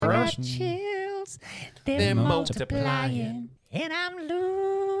got chills. They're multiplying. And I'm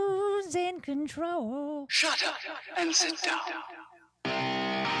losing control. Shut up and sit down.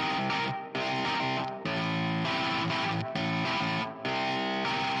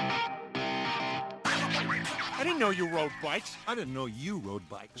 I didn't know you rode bikes. I didn't know you rode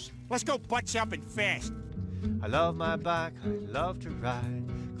bikes. Let's go butt shopping fast. I love my bike, I love to ride.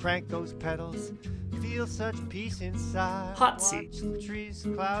 Crank those pedals, feel such peace inside. Hot seat. Watch the trees,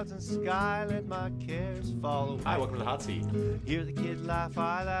 clouds, and sky, let my cares fall away. Hi, welcome to the hot seat. Hear the kid laugh,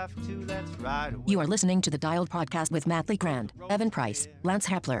 I laugh too, let's ride away. You are listening to the Dialed Podcast with Matt Lee Grand, Evan Price, Lance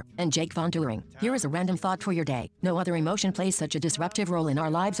Hepler, and Jake Von During. Here is a random thought for your day. No other emotion plays such a disruptive role in our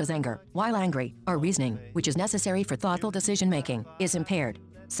lives as anger. While angry, our reasoning, which is necessary for thoughtful decision-making, is impaired.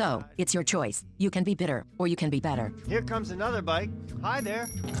 So, it's your choice. You can be bitter, or you can be better. Here comes another bike. Hi there.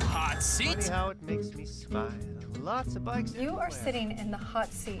 Hot seat. Funny how it makes me smile. Lots of bikes You are everywhere. sitting in the hot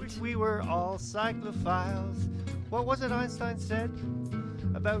seat. Wish we were all cyclophiles. What was it Einstein said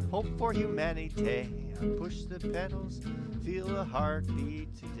about hope for humanity? I push the pedals, feel the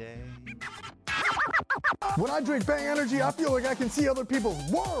heartbeat today. When I drink Bang Energy, I feel like I can see other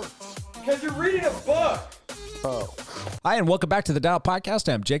people's words. Because you're reading a book. Oh. Hi, and welcome back to the Dial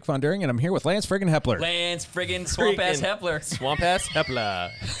Podcast. I'm Jake Von During, and I'm here with Lance friggin' Hepler. Lance friggin' swamp-ass Hepler. Swamp-ass Hepler.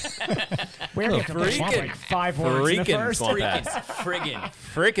 We're freaking 5 words in the first. swamp-ass.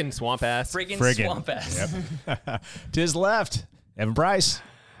 Frickin' swamp-ass. Friggin' swamp-ass. Yep. To his left, Evan Price.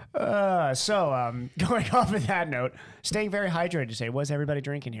 So going off of that note, staying very hydrated today. What's everybody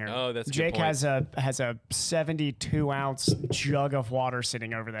drinking here? Oh, that's a good Jake point. has a 72-ounce jug of water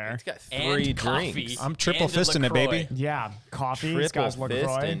sitting over there. He's got three And coffee. drinks. I'm triple And a fisting it, LaCroix. baby. Yeah, coffee. He's got his Triple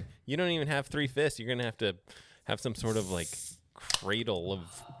LaCroix. fisting. You don't even have three fists. You're going to have some sort of like cradle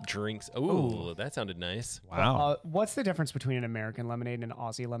of drinks. Ooh, that sounded nice. Wow. What's the difference between an American lemonade and an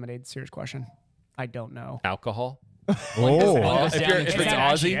Aussie lemonade? Serious question. I don't know. Alcohol. One goes if down you're- the if drain. it's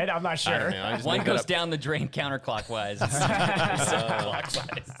actually Aussie? it? I'm not I sure. don't know. I just One made that goes up. down the drain counterclockwise.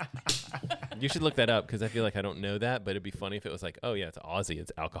 Clockwise. You should look that up because I feel like I don't know that, but it'd be funny if it was like, oh yeah, it's Aussie,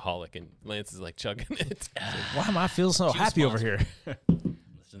 it's alcoholic, and Lance is like chugging it. Why am I feeling so happy over here? Listen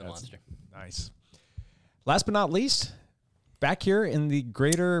to the monster. Nice. Last but not least, back here in the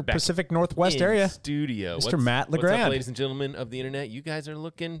greater Back Pacific Northwest In area, studio, Mr. Matt What's LeGrand. up, ladies and gentlemen of the internet? You guys are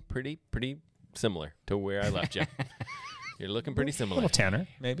looking pretty similar to where I left you. You're looking pretty a similar. little tanner,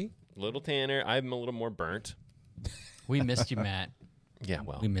 maybe. Little tanner. I'm a little more burnt. We missed you, Matt. Yeah,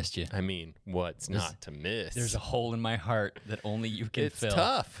 well, We missed you. I mean, what's not to miss? There's a hole in my heart that only you can It's fill.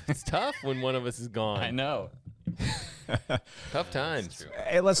 tough. It's tough when one of us is gone. I know. Tough times.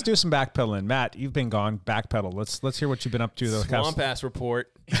 Hey, let's do some backpedaling. Matt, you've been gone. Backpedal. Let's hear what you've been up to. Swamp ass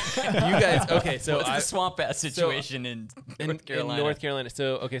report. You guys. Okay, so What's the swamp ass situation in North Carolina? In North Carolina.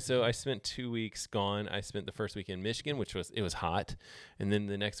 So I spent 2 weeks gone. I spent the first week in Michigan, which was hot, and then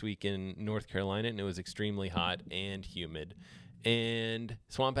the next week in North Carolina, and it was extremely hot and humid. And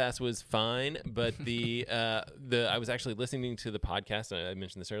Swamp Ass was fine, but I was actually listening to the podcast. And I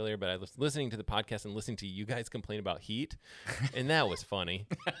mentioned this earlier, but I was listening to the podcast and listening to you guys complain about heat, and that was funny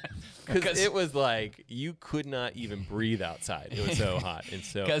because it was like you could not even breathe outside. It was so hot and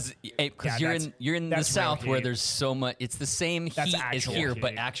so. Because Yeah, you're in the that's real South where heat. there's so much. It's the same That's heat as actual here,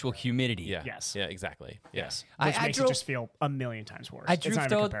 but heat. actual humidity. Yeah. Yes. Yeah. Exactly. Yes. Which I makes drove- it just feel a million times worse. I it's drove not even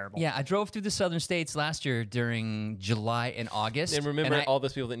through, comparable. yeah, I drove through the southern states last year during July and August. And remember I- all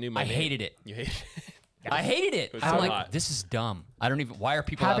those people that knew my I name? hated it. You hated it. I hated it. was I'm so like, hot. this is dumb. I don't even. Why are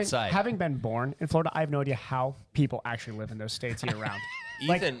people Having, outside? having been born in Florida, I have no idea how people actually live in those states year round.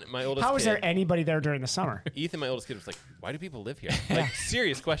 Like, Ethan, my oldest how is there kid- anybody there during the summer? Ethan, my oldest kid, was like, "Why do people live here?" Like,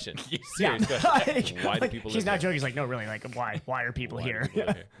 serious question. Yeah. Serious question. Like, Why do like, people live he's not here? joking. He's like, no, really. Like, why? Why are people Why do here? people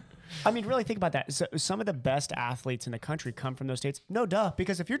live here? I mean, really think about that. So, some of the best athletes in the country come from those states. No duh,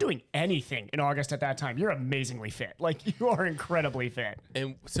 because if you're doing anything in August at that time, you're amazingly fit. Like, you are incredibly fit.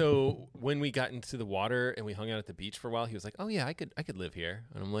 And so when we got into the water and we hung out at the beach for a while, he was like, "Oh yeah, I could live here."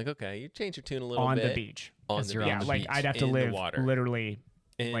 And I'm like, "Okay, you change your tune a little On bit." the beach. On 'Cause the you're beach. on Yeah, the like beach, I'd have to in the live water. literally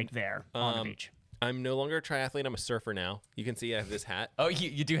And, like there on the beach. I'm no longer a triathlete. I'm a surfer now. You can see I have this hat. oh,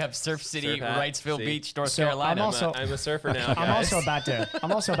 you do have Surf City, Surf hat, Wrightsville see? Beach, North So, I'm Carolina. also- I'm a surfer now. I'm guys.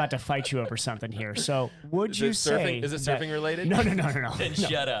 also about to fight you over something here. So would you say Is it that- surfing related? No. Then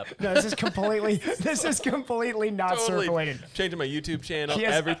shut up. No, this is completely not Totally surf related. changing my YouTube channel. He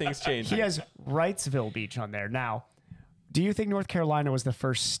has- Everything's changing. He has Wrightsville Beach on there. Now, do you think North Carolina was the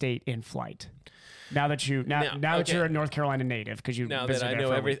first state in flight? Now that you're a North Carolina native, because you Now that visited I there know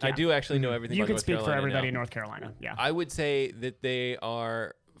for a every, week, I yeah. do actually know everything. You about can North speak for Carolina everybody now. in North Carolina. Yeah. I would say that they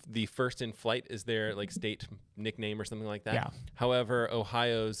are the first in flight is their like state nickname or something like that. Yeah. However,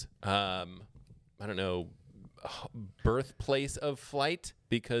 Ohio's I don't know, birthplace of flight,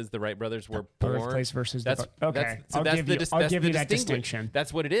 because the Wright brothers were born. Birthplace versus that's the okay. I'll give you that distinction.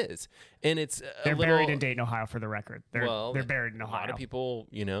 That's what it is, and it's they're buried in Dayton, Ohio, for the record. They're buried in Ohio. A lot of people,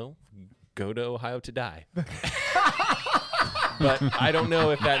 go to Ohio to die. But I don't know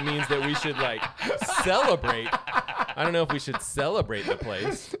if that means that we should like celebrate. I don't know if we should celebrate the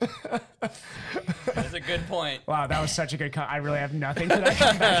place. That's a good point. Wow, that was such a good I really have nothing for that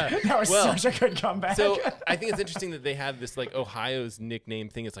comeback. That was such a good comeback. So I think it's interesting that they have this like Ohio's nickname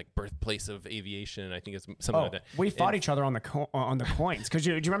thing. It's like birthplace of aviation. I think it's something like that. We fought each other on the coins. Because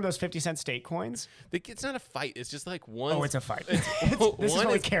do you remember those 50-cent state coins? It's not a fight. It's just like one. Oh, it's a fight. This is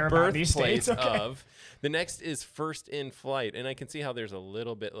what we care about in these states. Okay. Of. The next is first in flight. And I can see how there's a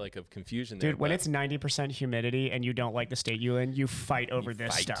little bit like of confusion there. Dude, when it's 90% humidity and you don't like the state you in, you fight over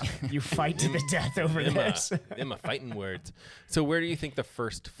this stuff. You fight to the death over this. Them fighting words. So where do you think the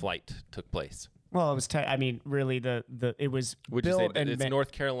first flight took place? Well, it was. Really, it was. Would you say it's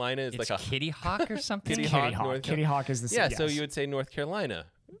North Carolina? It's like a Kitty Hawk or something. Kitty Hawk. Kitty Hawk is the. Yeah, yes. so you would say North Carolina.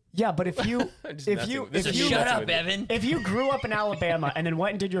 Yeah, but if you shut up, Evan. If you grew up in Alabama and then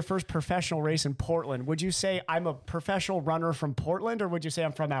went and did your first professional race in Portland, would you say I'm a professional runner from Portland, or would you say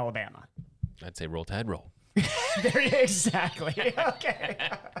I'm from Alabama? I'd say roll tide roll. Exactly. Okay.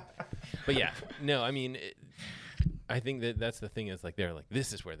 But yeah, no, I mean, I think that's the thing is like they're like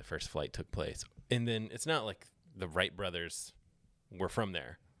this is where the first flight took place, and then it's not like the Wright brothers were from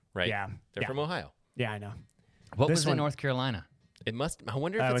there, right? Yeah, they're from Ohio. Yeah, I know. What was in North Carolina? It must. I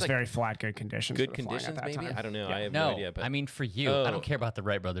wonder if it it's was like very flat, good conditions. Good conditions, maybe. Time. I don't know. Yeah. I have no idea. But I mean, for you, I don't care about the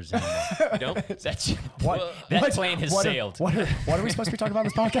Wright brothers anymore. You don't? That plane has sailed. What are we supposed to be talking about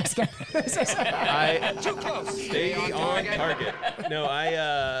in this podcast? Too close. Stay on target. No,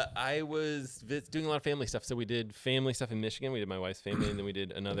 I was doing a lot of family stuff. So we did family stuff in Michigan. We did my wife's family, and then we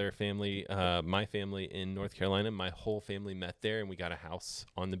did another family, my family in North Carolina. My whole family met there, and we got a house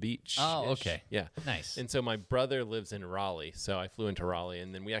on the beach. Oh, okay. Yeah. Nice. And so my brother lives in Raleigh, so I flew into Raleigh,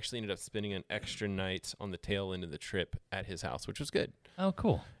 and then we actually ended up spending an extra night on the tail end of the trip at his house, which was good. Oh,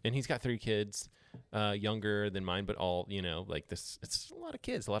 cool. And he's got 3 kids, younger than mine, but all, like this, it's a lot of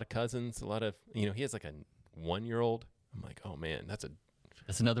kids, a lot of cousins, a lot of, he has like a 1-year-old. I'm like, oh man, that's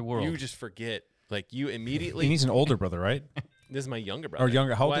another world. You just forget, like you immediately. He's an older brother, right? This is my younger brother. Or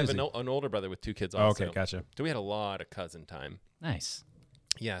younger, how old I is have he? an older brother with 2 kids also. Oh, okay, gotcha. So we had a lot of cousin time. Nice.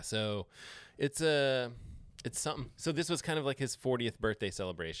 Yeah, so it's something. So this was kind of like his 40th birthday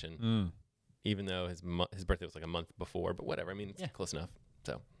celebration, even though his birthday was like a month before. But whatever. I mean, it's close enough.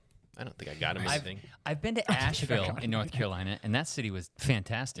 So I don't think I got him anything. I've been to Asheville in North Carolina, and that city was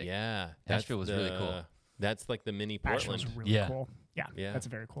fantastic. Yeah, Asheville was really cool. That's like the mini Portland. Asheville's really cool. Yeah, that's a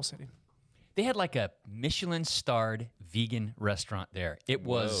very cool city. They had like a Michelin-starred vegan restaurant there. It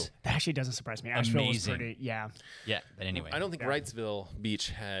was that actually doesn't surprise me. Asheville amazing. was pretty, yeah. But anyway, I don't think Wrightsville Beach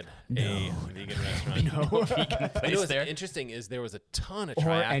had a vegan restaurant. No vegan place what's there. interesting is there was a ton of Or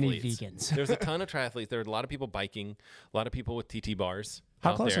triathletes. any vegans. There was a ton of triathletes. There were a lot of people biking, a lot of people with TT bars.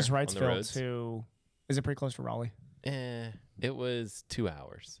 How out close there is on the Wrightsville roads. to? Is it pretty close to Raleigh? It was 2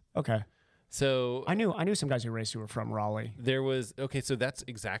 hours. Okay. So I knew some guys who raced who were from Raleigh. There was so that's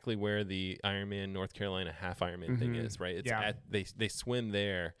exactly where the Ironman North Carolina half Ironman thing is, right? It's they swim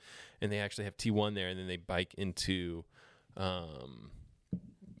there, and they actually have T1 there, and then they bike into,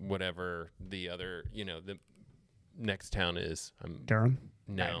 whatever the other the next town is. Durham.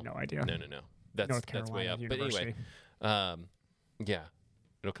 No, I have no idea. No. That's North that's way Carolina up. University. But anyway, yeah,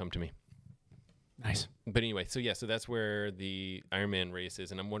 it'll come to me. Nice. But anyway, so that's where the Ironman race is,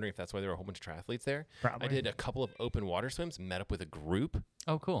 and I'm wondering if that's why there were a whole bunch of triathletes there. Probably. I did a couple of open water swims, met up with a group.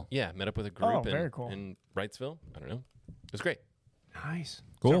 Oh, cool. Yeah, met up with a group very cool. in Wrightsville. I don't know. It was great. Nice.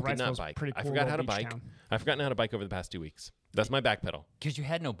 Cool. So Did not Wrightsville's bike. pretty cool I forgot how to beach bike. town. I've forgotten how to bike over the past 2 weeks. That's my back pedal. Because you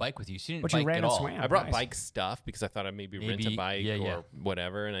had no bike with you. So you didn't But you bike ran at and all. swam. I brought Nice. bike stuff because I thought I'd maybe rent a bike or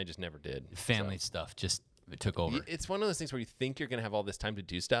whatever, and I just never did. Family stuff just took over. It's one of those things where you think you're going to have all this time to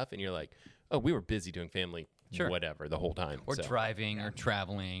do stuff, and you're like, oh, we were busy doing family whatever the whole time. Or driving or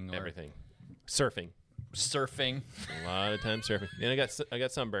traveling or everything. Surfing. A lot of time surfing. And I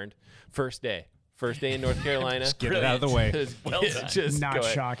got sunburned. First day in North Carolina. Just get it out of the way. Just Not go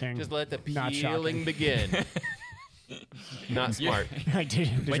ahead. shocking. Just let the Not peeling shocking. begin. Not smart. did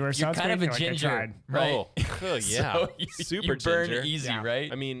you wear You're kind of a sunscreen? Like, I ginger, tried. right? Oh, yeah. So Super you burn ginger. easy, Yeah.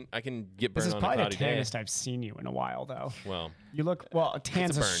 right? I mean, I can get This burned is on a probably the cloudy day. tannest I've seen you in a while, though. Well, You look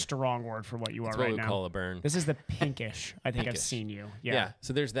tan's a burn. strong word for what you that's are what right we now. call a burn. This is the pinkish. I think I've Pinkish. seen you. Yeah.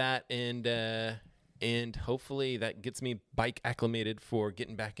 So there's that, and And hopefully that gets me bike acclimated for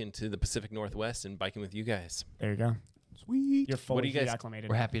getting back into the Pacific Northwest and biking with you guys. There you go. Sweet. You're fully What do you guys- acclimated.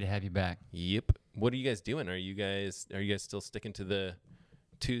 We're happy to have you back. Yep. What are you guys doing? Are you guys still sticking to the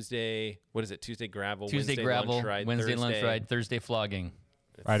Tuesday? What is it? Tuesday gravel. Tuesday Wednesday gravel, lunch ride, Wednesday lunch Thursday- ride, Thursday flogging.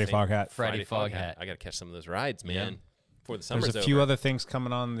 Friday Same- fog hat. Friday fog hat. I got to catch some of those rides, man. Before the There's summer's a few over. other things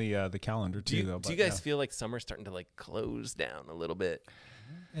coming on the calendar Do too, you, though. do you guys feel like summer's starting to like close down a little bit?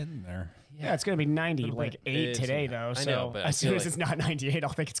 in there? Yeah, it's going to be 90, like 8 It's- today, though. I So know, but I as soon feel as like- it's not 98, I'll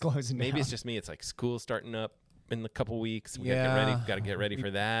think it's closing down. Maybe it's just me. It's like school's starting up in a couple weeks. We got to get ready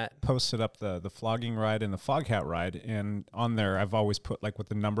for that. Posted up the flogging ride and the fog hat ride, and on there I've always put like what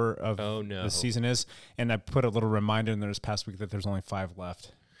the number of the season is, and I put a little reminder in there this past week that there's only 5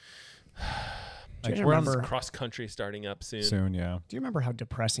 left. Do you we're on remember cross country starting up soon. Soon, yeah. Do you remember how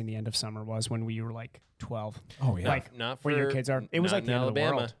depressing the end of summer was when we were like 12? Oh yeah. Like Not where your for- kids are. It was not like the in end of the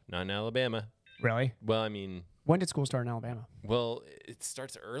Alabama. world. Not in Alabama. Really? Well, I mean, When did school start in Alabama? well, it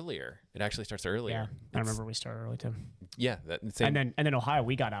starts earlier. It actually starts earlier. Yeah, I It's- remember we started early too. Yeah, that same. And then Ohio,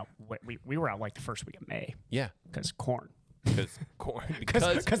 we got out. We were out like the first week of May yeah, because corn. because corn.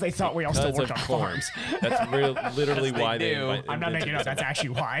 Because they thought we all still because worked of on corn. farms. That's literally why they. I'm not making it up. That's actually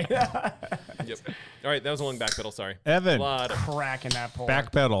why. Yep. All right, that was a long back pedal. Sorry, Evan. A lot of- Cracking that pole.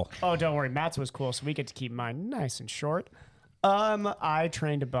 Back pedal. Oh, don't worry. Matt's was cool, so we get to keep mine nice and short. I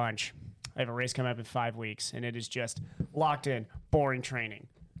trained a bunch. I have a race coming up in 5 weeks, and it is just locked in, boring training.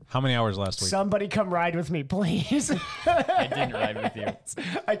 How many hours last week? Somebody come ride with me, please. I didn't ride with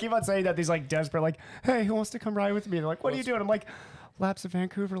you. I keep on saying that. These like desperate, like, hey, who wants to come ride with me? They're like, what are you doing? I'm like, laps of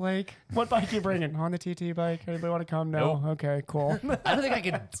Vancouver Lake. What bike are you bringing? On the TT bike. Anybody want to come? No. Okay, cool. I don't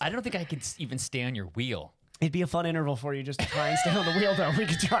think I could even stay on your wheel. It'd be a fun interval for you just to try and stay on the wheel, though. We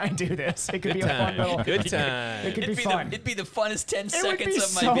could try and do this. It could be a fun little. Good time. It could be fun. It'd be the funnest 10 would seconds be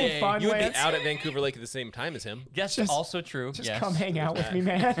of my so day. fun. You would be Lance. out at Vancouver Lake at the same time as him. That's Just- also true. Just yes. come hang out with me,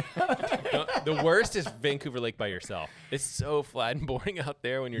 man. No, the worst is Vancouver Lake by yourself. It's so flat and boring out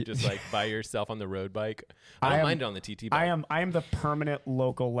there when you're just like by yourself on the road bike. I don't mind it on the TT bike. I am the permanent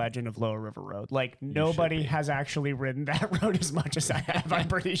local legend of Lower River Road. Like nobody has actually ridden that road as much as I have. I'm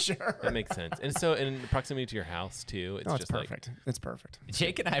pretty sure. That makes sense. And so in proximity to your house too, it's Oh, it's just perfect. It's perfect.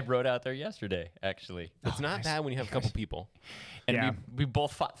 Jake and I rode out there yesterday, actually. like it's not bad when you have a couple people. And Yeah. we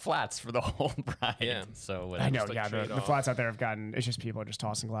both fought flats for the whole ride. Yeah. So I whatever. know, like yeah. The trade-off. flats out there have gotten. It's just people are just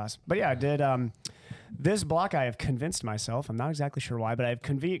tossing glass. But yeah, I did. This block, I have convinced myself. I'm not exactly sure why, but I've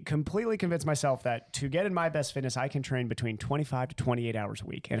completely convinced myself that to get in my best fitness, I can train between 25 to 28 hours a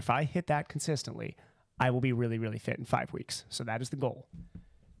week, and if I hit that consistently, I will be really, really fit in 5 weeks. So that is the goal.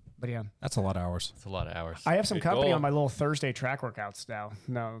 But yeah, That's a lot of hours. It's a lot of hours. I have some Good company goal. on my little Thursday track workouts now.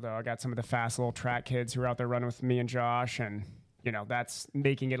 No, though I got some of the fast little track kids who are out there running with me and Josh, and that's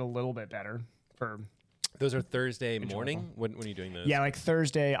making it a little bit better for. Those are Thursday morning. When are you doing those? Yeah, like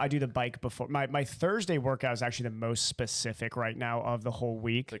Thursday, I do the bike before. My Thursday workout is actually the most specific right now of the whole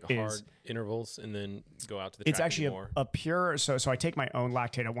week. It's like hard intervals and then go out to the track. It's actually more. a pure. So I take my own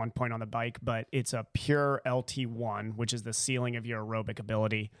lactate at one point on the bike, but it's a pure LT1, which is the ceiling of your aerobic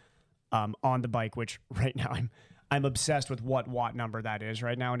ability on the bike. Which right now I'm obsessed with what watt number that is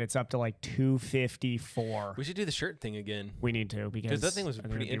right now, and it's up to like 254. We should do the shirt thing again. We need to because that thing was I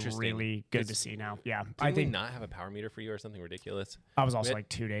think pretty it'd be interesting, really good to 'cause see now. Yeah, Didn't I we think not have a power meter for you or something ridiculous? I was also had- like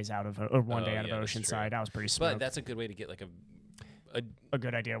 2 days out of or one day Oh, out of yeah, that's true. Oceanside. I was pretty smart. But that's a good way to get like a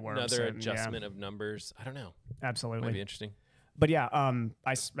good idea where I'm another sitting, yeah. adjustment of numbers. I don't know. Absolutely. Might be interesting. But yeah,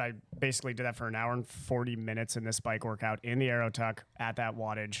 I basically did that for an hour and 40 minutes in this bike workout in the Aerotuck at that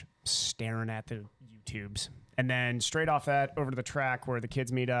wattage, staring at the YouTubes. And then straight off that, over to the track where the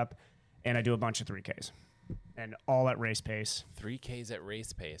kids meet up, and I do a bunch of 3Ks. And all at race pace. 3Ks at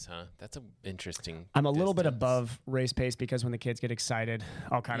race pace, huh? That's a interesting. I'm a little bit distance. above race pace because when the kids get excited,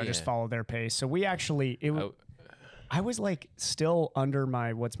 I'll kind of just Yeah. follow their pace. So we actually, I was like still under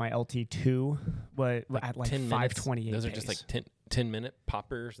my LT2, but at like 10 minutes. 528. Those are just like 10-minute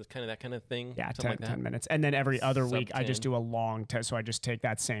poppers. That's kind of that kind of thing. Yeah, something 10, like that. 10 minutes. And then every other Sub week, I just 10. do a long test. So I just take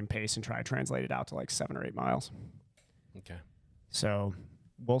that same pace and try to translate it out to like 7 or 8 miles. Okay. So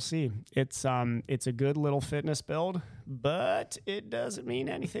we'll see. It's a good little fitness build, but it doesn't mean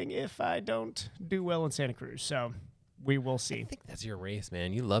anything if I don't do well in Santa Cruz. So we will see. I think that's your race,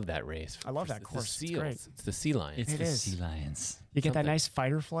 man. You love that race. I love that It's course. The It's seals. great. It's the sea lions. It's It the is. sea lions. You get that something. nice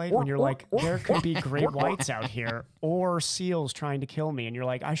fighter flight when you're like, there could be great whites out here or seals trying to kill me. And you're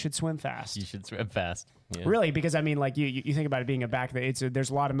like, I should swim fast. You should swim fast. Yeah. Really, because I mean, like you think about it being a back. There's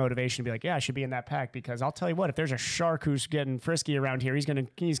a lot of motivation to be like, yeah, I should be in that pack because I'll tell you what, if there's a shark who's getting frisky around here,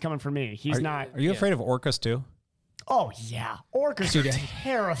 he's coming for me. He's not. Are you afraid of orcas too? Oh yeah, orcas are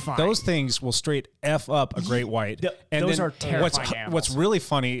terrifying. Those things will straight F up a great white. And those then are terrifying animals. What's really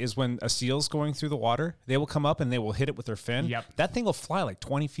funny is when a seal's going through the water, they will come up and they will hit it with their fin. Yep. That thing will fly like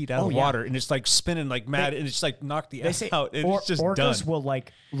 20 feet out of the water and it's like spinning like mad and it's like knock the F out. And it's just orcas done. will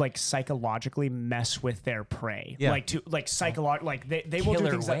like psychologically mess with their prey. Yeah. They will do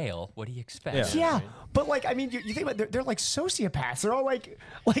Killer things whale. What do you expect? Yeah, but like I mean, you think about they're like sociopaths. They're all like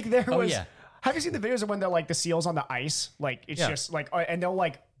there was. yeah. Have you seen the videos of when they're like the seals on the ice? Like it's just like, and they'll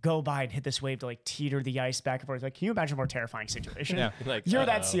like go by and hit this wave to like teeter the ice back and forth. Like, can you imagine a more terrifying situation? Yeah. Like, you're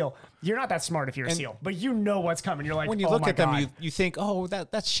that seal. You're not that smart if you're a seal, but you know what's coming. You're like, when you oh look my at God. them, you think, oh,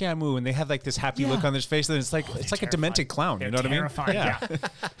 that's Shamu, and they have like this happy look on their face, and it's like a demented clown. They're You know what I mean? terrifying. Yeah.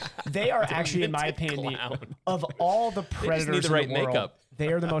 They are actually, in my opinion, of all the predators need the right in the world, makeup. they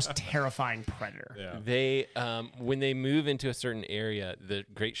are the most terrifying predator. Yeah. They when they move into a certain area, the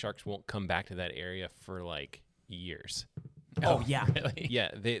great sharks won't come back to that area for like years. Oh yeah. Really?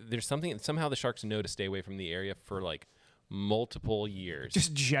 Yeah, there's something somehow the sharks know to stay away from the area for like multiple years.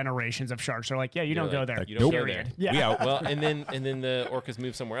 Just generations of sharks are like, yeah, you don't go there. You don't go there. Yeah. We out. Well, and then the orcas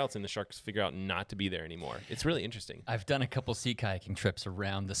move somewhere else, and the sharks figure out not to be there anymore. It's really interesting. I've done a couple sea kayaking trips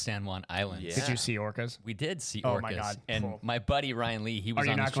around the San Juan Islands. Yeah. Did you see orcas? We did see Oh orcas. my God, And cool. my buddy Ryan Lee, he was Are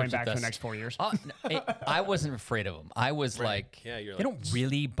you on not these going trips back with for the us. next 4 years? I wasn't afraid of them. I was like, Yeah, you're they like, don't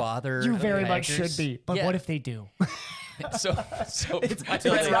really bother. You very much kayakers. should be. But Yeah. what if they do? So It's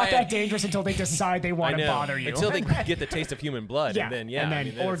until not Ryan- that dangerous until they decide they I want to know. bother you. Until they get the taste of human blood, yeah. and then I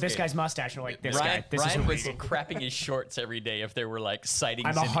mean, or it's this game. guy's mustache. You're like, this Ryan, guy. This Ryan is was illegal. crapping his shorts every day if there were like sightings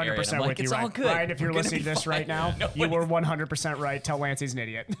I'm in the area. And 100% I'm like, with you, it's Ryan. all good. Ryan, if you're We're gonna listening be to this fine. right now, No, you were 100% right. Tell Lance he's an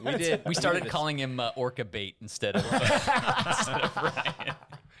idiot. We did. We started did this. calling him orca bait instead of Ryan.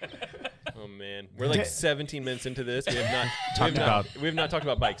 Oh man, we're like 17 minutes into this. We have not talked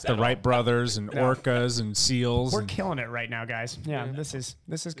about bikes. The at all. Wright brothers and orcas and seals. We're and killing it right now, guys. Yeah, this is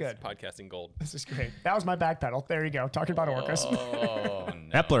good. Podcasting gold. This is great. That was my back pedal. There you go. Talking about orcas. Oh,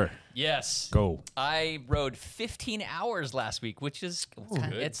 no. Epler, Yes. go. I rode 15 hours last week, which is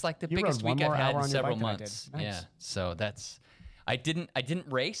it's like the You biggest rode one week I've more had hour in on your several bike than I did. months. Nice. Yeah. So that's I didn't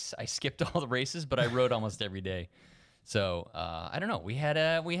race. I skipped all the races, but I rode almost every day. So I don't know. We had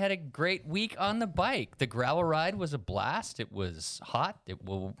a great week on the bike. The gravel ride was a blast. It was hot.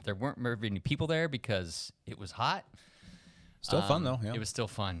 There weren't very many people there because it was hot. Still fun though. Yeah. It was still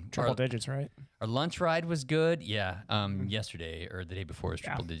fun. Triple digits, right? Our lunch ride was good. Yeah. Yesterday or the day before was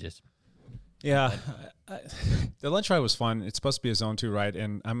triple digits. Yeah, the lunch ride was fun. It's supposed to be a Zone 2 ride,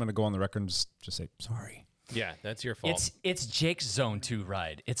 and I'm going to go on the record and just say sorry. Yeah, that's your fault. It's Jake's Zone 2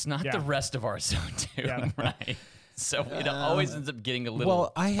 ride. It's not Yeah. the rest of our Zone 2 Yeah. ride. So it always ends up getting a little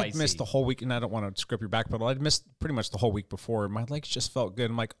Well, I had spicy. missed the whole week, and I don't want to script your back pedal. I'd missed pretty much the whole week before. My legs just felt good.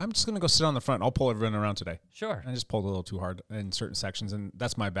 I'm like, I'm just going to go sit on the front. I'll pull everyone around today. Sure. I just pulled a little too hard in certain sections, and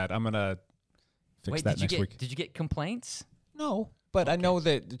that's my bad. I'm going to fix Wait, that next week. Did you get complaints? No, but I know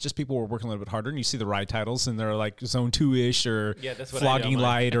that just people were working a little bit harder, and you see the ride titles, and they're like Zone 2-ish or Yeah, that's what I do on Flogging mine.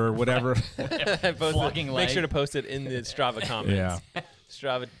 Light or whatever. Flogging Make light. sure to post it in the Strava comments. Yeah.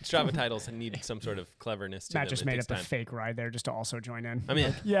 Strava titles need some sort of cleverness to Matt them. just It made takes up a time. fake ride there just to also join in. I'm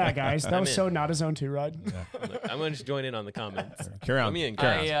in. Yeah, guys, that I'm was in. so not a Zone 2 ride. Look, I'm going to just join in on the comments. Carry on. Let me in.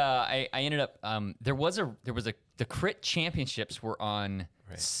 Carry on. I ended up the crit championships were on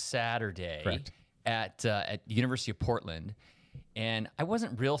Saturday Correct. at the University of Portland, and I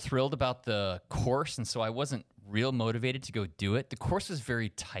wasn't real thrilled about the course, and so I wasn't real motivated to go do it. The course was very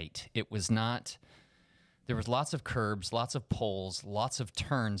tight. It was not. There was lots of curbs, lots of poles, lots of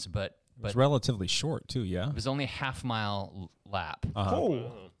turns, but It's relatively short, too, yeah? it was only a half-mile lap.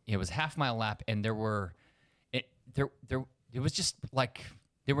 Oh, It was half-mile lap, and there was just like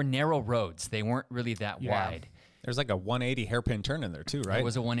there were narrow roads. They weren't really that Yeah. wide. There's like a 180 hairpin turn in there, too, right? There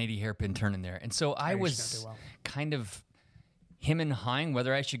was a 180 hairpin turn in there, and so I you're was just gonna do well. kind of him and hawing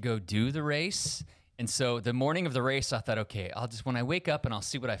whether I should go do the race. And so the morning of the race, I thought, okay, when I wake up and I'll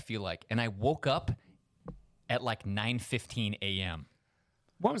see what I feel like. And I woke up at like 9:15 a.m.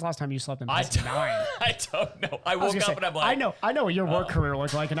 when was the last time you slept in I past 9? I don't know. I I was woke gonna up say, and I'm like, I know what your work career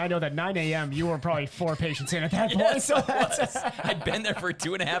looked like, and I know that 9 a.m. you were probably 4 patients in at that point. So that's I'd been there for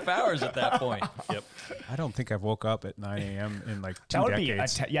 2.5 hours at that point. Yep. I don't think I've woke up at 9 a.m. in like 2 that would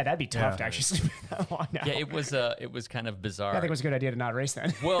decades. be that'd be tough Yeah. to actually sleep that long now. Yeah, it was kind of bizarre. I think it was a good idea to not race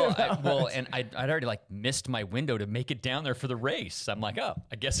then. And I'd already like missed my window to make it down there for the race. I'm like, oh,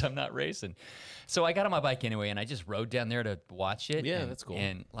 I guess I'm not racing. So I got on my bike anyway, and I just rode down there to watch it. Yeah, and- that's cool.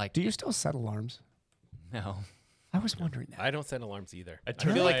 And like, Do you still set alarms? no, I was wondering that. I don't set alarms either. I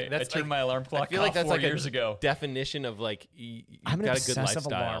turned my alarm clock I feel like off that's 4 like years a ago. definition of like you've I'm an got a good obsessive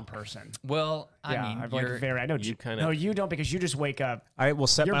lifestyle. alarm person. Well, I mean, I'm like I know you kinda- No, you don't because you just wake up. I will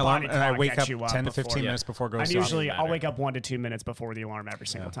set Your my alarm body and I clock wake gets up you up 10 to before- 15 Yeah. minutes before it goes I'm off. usually I'll wake up 1 to 2 minutes before the alarm every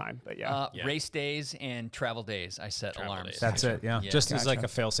single time. But yeah. Race days and travel days, I set alarms. That's it. Yeah. Just as like a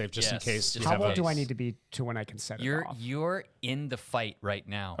fail-safe, just in Yes, case. just you How have old a- do I need to be to when I can set it off? You're in the fight right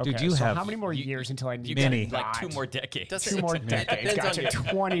now. Okay, Dude, you so have- how many more years until I need You to Many. got like God. 2 more decades. 2 more decades. Gotcha.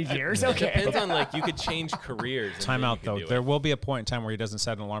 20 years. Okay. It depends on like you could change careers. and Time then you out could though. do it. There will be a point in time where he doesn't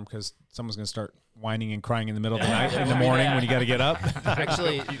set an alarm because someone's going to start whining and crying in the middle of the night in the morning when you got to get up.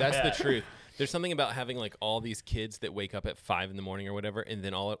 Actually, that's the truth. There's something about having like all these kids that wake up at 5 in the morning or whatever, and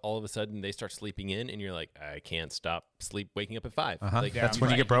then all of a sudden they start sleeping in, and you're like, I can't stop waking up at 5. Like, That's when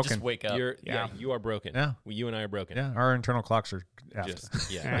you get broken. Just wake up. You are broken. Yeah. Well, you and I are broken. Yeah, our internal clocks are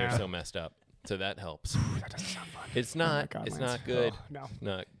They're so messed up. So that helps. That doesn't sound fun. It's not. God, it's Lance. not good. Oh, no.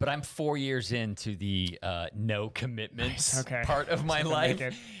 No. But I'm 4 years into the no commitments Okay. part of my Just to life. make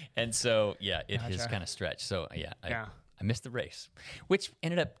it. And so, it has Gotcha. kind of stretched. So, Yeah. I missed the race, which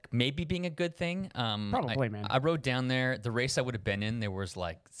ended up maybe being a good thing. Probably, man. I rode down there. The race I would have been in, there was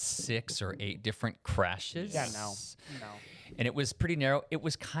like 6 or 8 different crashes. Yeah, no. And it was pretty narrow. It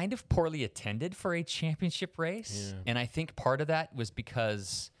was kind of poorly attended for a championship race. And I think part of that was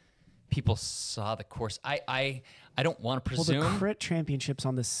because people saw the course. I don't want to Well, presume. the crit championship's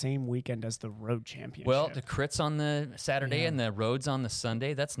on the same weekend as the road championship. Well, the crit's on the Saturday and the road's on the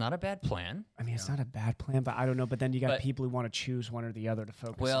Sunday. That's not a bad plan. I mean, it's not a bad plan, but I don't know. But then you got people who want to choose one or the other to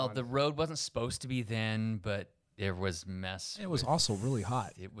focus Well, on. the road wasn't supposed to be then, but there was mess. It was also really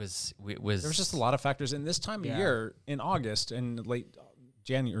hot. It was. There was just a lot of factors. And this time of year, in August and late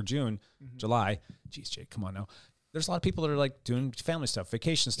January or June, July, geez, Jake, come on now. There's a lot of people that are like doing family stuff,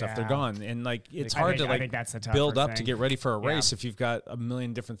 vacation stuff. They're gone, and like it's hard to like that's the build tougher up to thing. get ready for a race if you've got a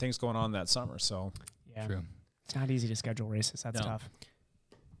million different things going on that summer. So Yeah. True. It's not easy to schedule races. That's No. tough.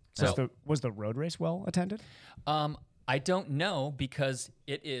 So- Was the road race well attended? I don't know because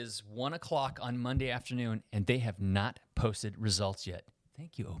it is 1 o'clock on Monday afternoon, and they have not posted results yet.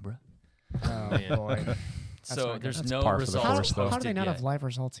 Thank you, Oprah. Oh, boy. So not there's good. no par for the results course, though. How do they posted not yet. have live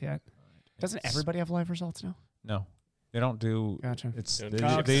results yet? Doesn't everybody have live results now? no, they don't do. Gotcha. It's Don't they, do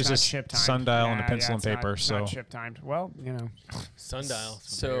use- chip they use not a chip timed. sundial and a Yeah, pencil yeah, and it's paper. Not, So not chip timed. Well, you know. Sundial.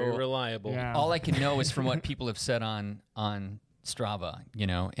 So- Very reliable. Yeah. All I can know is from what people have said on Strava,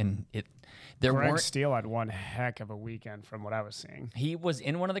 and there Greg weren't. Steele had one heck of a weekend from what I was seeing. He was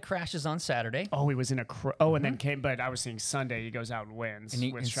in one of the crashes on Saturday. Oh, he was in a and then came. But I was seeing Sunday. He goes out and wins.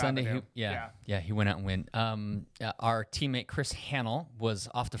 And, with and Strava Sunday, too. he went out and win. Our teammate Chris Hannell was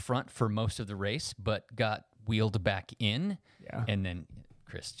off the front for most of the race, but got wheeled back in. Yeah. And then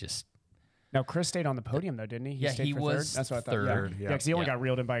Chris just Now Chris stayed on the podium though, didn't he? Yeah, stayed he for was third. That's what I thought. third. Yeah, because he only Yeah. got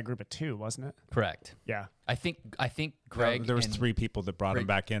reeled in by a group of 2, wasn't it? correct. Yeah. I think Greg. there was and- 3 people that brought him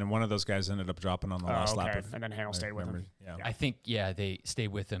back in, and one of those guys ended up dropping on the last lap. okay. Of, And then Hannell stayed with him. Yeah. I think they stayed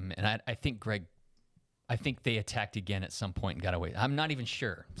with him, and I think Greg. I think they attacked again at some point and got away. I'm not even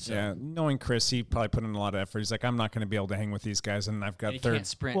sure. So. Yeah, knowing Chris, he probably put in a lot of effort. He's like, I'm not going to be able to hang with these guys, and I've got And he third. can't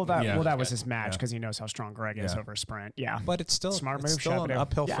sprint. Well, that Yeah. was his match because he knows how strong Greg is over a sprint. Yeah. But it's still Smart it's move, still an Chapadou.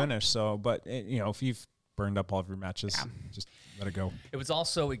 uphill Yeah. finish. So, but if you've burned up all of your matches, just let it go. It was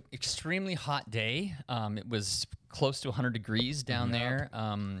also an extremely hot day. It was close to 100 degrees down there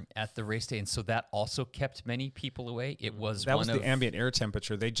at the race day, and so that also kept many people away. It was That one was of the ambient air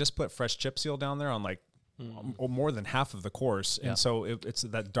temperature. They just put fresh chip seal down there on like more than half of the course, and so it's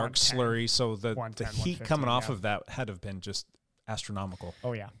that dark 110, slurry. So the 110, heat 115, coming off yeah. of that had to have been just astronomical.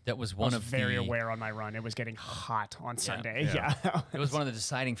 Oh yeah. that was I one was of very the aware on my run. It was getting hot on Sunday. Yeah. Yeah. It was one of the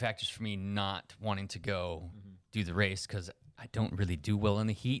deciding factors for me not wanting to go do the race because I don't really do well in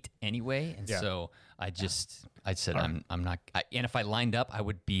the heat anyway, and so I said I'm not. And if I lined up, I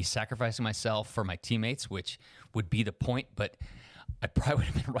would be sacrificing myself for my teammates, which would be the point, but. I probably would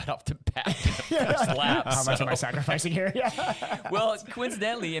have been right off the bat in the first lap. How much am I sacrificing here? Yeah. Well,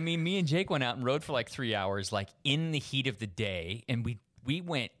 coincidentally, I mean, me and Jake went out and rode for like 3 hours, like in the heat of the day, and we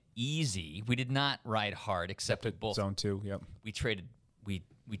went easy. We did not ride hard, except at both. Zone 2, yep. We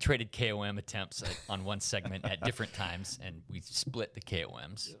traded KOM attempts on one segment at different times, and we split the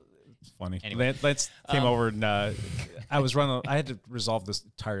KOMs. It's funny. Anyway. Lance came over and I had to resolve this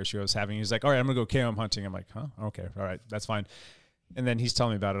tire issue I was having. He's like, all right, I'm going to go KOM hunting. I'm like, huh? Okay. All right. That's fine. And then he's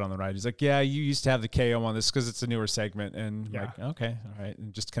telling me about it on the ride. He's like, yeah, you used to have the KO on this because it's a newer segment. And I'm like, okay, all right.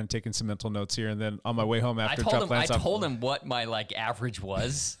 And just kind of taking some mental notes here. And then on my way home after I told him what my average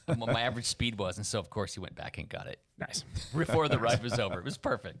was, what my average speed was. And so, of course, he went back and got it. Nice. Before the ride was over. It was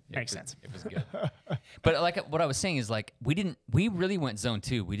perfect. Makes sense. It was good. But like what I was saying is like, we really went zone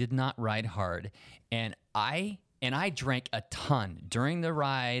 2. We did not ride hard. And I drank a ton during the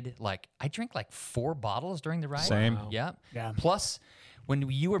ride. Like I drank like 4 bottles during the ride. Same. Wow. Yep. Yeah. Plus, when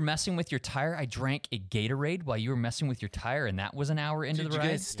you were messing with your tire, I drank a Gatorade while you were messing with your tire, and that was an hour into the ride. Did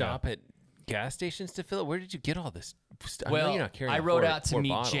you guys stop at gas stations to fill it? Where did you get all this? Well, I rode out to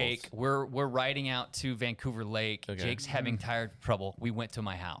meet Jake. We're riding out to Vancouver Lake. Okay. Jake's having tire trouble. We went to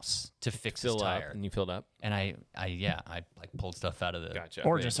my house to fix his Fill tire. up, and you filled up. And I like pulled stuff out of the. Gotcha.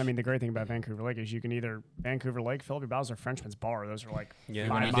 Or just, I mean, the great thing about Vancouver Lake is you can either Vancouver Lake, fill up your bottles, or Frenchman's Bar. Those are like 5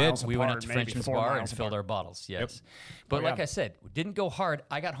 miles We went apart, out to maybe Frenchman's 4 Bar miles and filled apart. our bottles. Yes, but like I said, didn't go hard.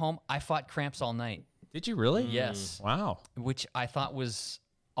 I got home. I fought cramps all night. Did you really? Yes. Wow. Which I thought was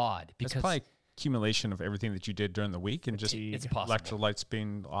odd because It's probably accumulation of everything that you did during the week and just it's possible. electrolytes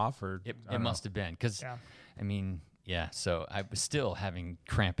being off, or It must have been because, I mean, so I was still having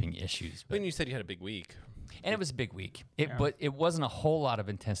cramping issues. But When you said you had a big week. And it was a big week. But it wasn't a whole lot of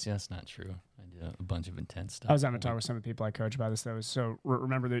intensity. That's not true. I did a bunch of intense stuff. I was having a talk with some of the people I coach about this, though. So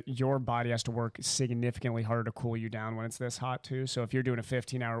remember that your body has to work significantly harder to cool you down when it's this hot, too. So if you're doing a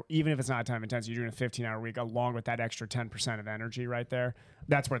 15-hour, even if it's not time intense, you're doing a 15-hour week along with that extra 10% of energy right there.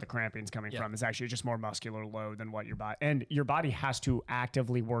 That's where the cramping is coming from. It's actually just more muscular load than what your body, and your body has to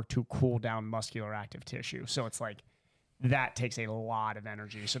actively work to cool down muscular active tissue. So it's like that takes a lot of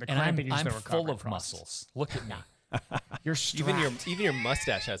energy. So the cramping is I'm the recovery full of process. muscles. Look at me. You're strapped. Even your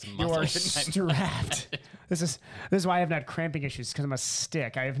mustache has You muscle. are strapped. This is why I haven't had cramping issues, because I'm a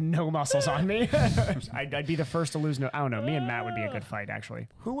stick. I have no muscles on me. I'd be the first to lose. I don't know. Me and Matt would be a good fight, actually.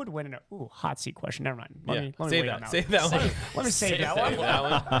 Who would win in a hot seat question? Never mind. Let me Save wait that. on Save that one. Let me save that Save one. that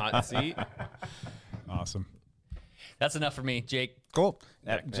one. Hot seat. Awesome. That's enough for me, Jake. Cool.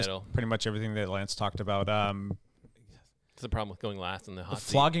 Back Just pedal. pretty much everything that Lance talked about. That's the problem with going last in the The hot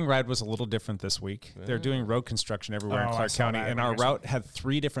seat. flogging ride was a little different this week. They're doing road construction everywhere in Oh, I Clark saw County, that and when our you were route had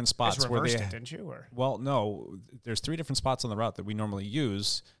 3 different spots Just where reversed they. it, didn't you? Or? Well, no, there's 3 different spots on the route that we normally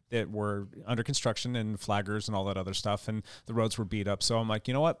use that were under construction and flaggers and all that other stuff, and the roads were beat up. So I'm like,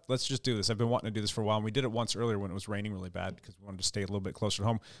 you know what? Let's just do this. I've been wanting to do this for a while, and we did it once earlier when it was raining really bad because we wanted to stay a little bit closer to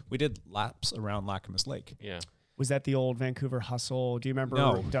home. We did laps around Lacamas Lake. Yeah. Was that the old Vancouver hustle? Do you remember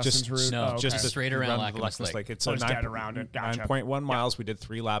No, Dustin's route? no, Oh, just okay. straight around run to Lacamas Lake. It's Oh, a just dead around it. Gotcha. 9.1 miles. We did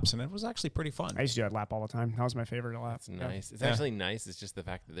 3 laps, and it was actually pretty fun. I used to do that lap all the time. That was my favorite lap. It's nice. It's actually nice. It's just the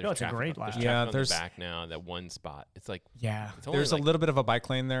fact that there's No, it's a traffic. great lap. There's Yeah, traffic on there's- the back now. That one spot. It's like Yeah. it's only There's like a little bit of a bike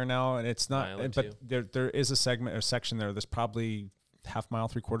lane there now, and it's not. Mile or But two. there is a segment or section there. There's probably half mile,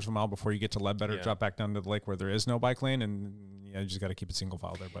 3/4 of a mile before you get to Ledbetter. Yeah. Drop back down to the lake where there is no bike lane, and you just got to keep it single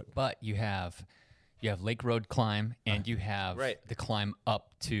file there. But You have Lake Road climb, and you have Right. the climb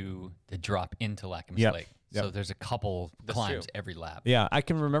up to the drop into Lacamas Yep. Lake. Yep. So there's a couple That's climbs true. every lap. yeah, I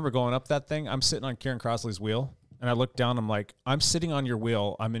can remember going up that thing. I'm sitting on Kieran Crossley's wheel, and I look down. I'm like, I'm sitting on your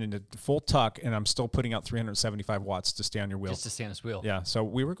wheel. I'm in a full tuck, and I'm still putting out 375 watts to stay on your wheel. Just to stay on this wheel. Yeah, so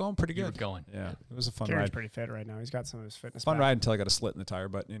we were going pretty good. were going. Yeah, it was a fun Kieran's ride. pretty fit right now. He's got some of his fitness. Fun back. ride until I got a slit in the tire.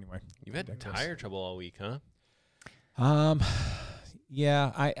 But anyway, You've had tire trouble all week, huh?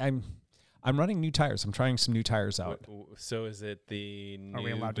 Yeah, I'm running new tires. I'm trying some new tires out. So is it the new, Are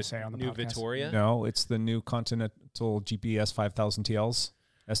we allowed to say on the new podcast? Vittoria? No, it's the new Continental GPS 5000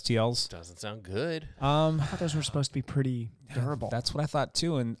 STLs. Doesn't sound good. I thought those were supposed to be pretty durable. That's what I thought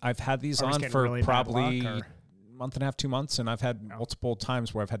too. And I've had these Are we on getting for really bad probably luck, or- month and a half, 2 months, and I've had multiple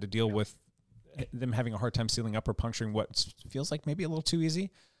times where I've had to deal with them having a hard time sealing up or puncturing what feels like maybe a little too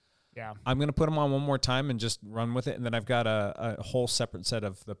easy. yeah. I'm going to put them on one more time and just run with it. And then I've got a whole separate set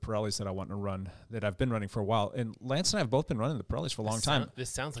of the Pirellis that I want to run that I've been running for a while. And Lance and I have both been running the Pirellis for a long time. This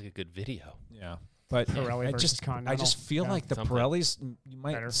sounds like a good video. Yeah. But Pirelli I versus just Continental. feel Yeah. like the Something. Pirellis, you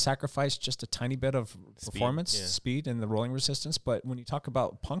might Better. sacrifice just a tiny bit of performance, yeah. speed, and the rolling resistance. But when you talk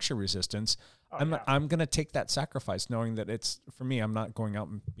about puncture resistance, Oh, I'm going to take that sacrifice, knowing that it's for me. I'm not going out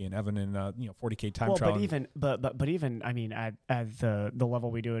and being Evan in 40K time trial. But even I mean at the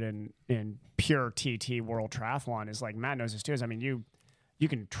level we do it in pure TT World Triathlon is like Matt knows this too. Is I mean you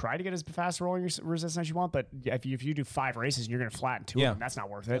can try to get as fast rolling resistance as you want, but if you do 5 races and you're going to flatten 2 Yeah. of them, that's not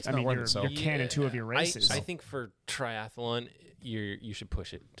worth it. That's I not mean worth you're, it, so- you're canning 2 of your races. I think for triathlon, you should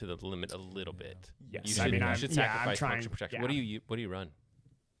push it to the limit a little bit. Yes. You should, I mean, you I'm- should yeah, I'm sacrifice trying- puncture protection. yeah. What do you run?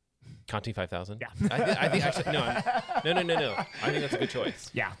 Conti 5000. Yeah. I think actually no. I think that's a good choice.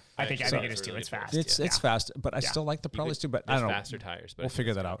 Yeah, I think Actually, it is that's too. really It's good fast. choice. It's fast, but I still like the Pirellis too. But I There's don't know. faster tires, but I We'll think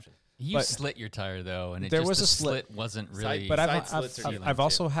figure that's that an out. option. You But- slit your tire though, and There the was a slit. slit wasn't really. But Side I've slits are dealing I've too.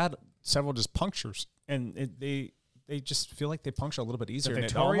 also had several just punctures, and they just feel like they puncture a little bit The easier. And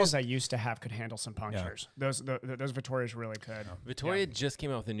it Vittorias almost I used to have could handle some punctures. Those Vittorias really could. Vittoria just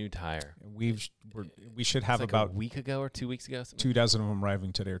came out with a new tire. we should have It's like about a week ago or 2 weeks ago. something 2 dozen of them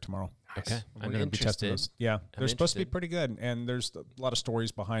arriving today or tomorrow. Okay, We're I'm gonna be testing interested. those. Yeah, they're supposed to be interested. pretty good, and there's a lot of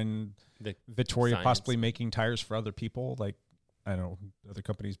stories behind The Vittoria science. possibly making tires for other people, like I don't know other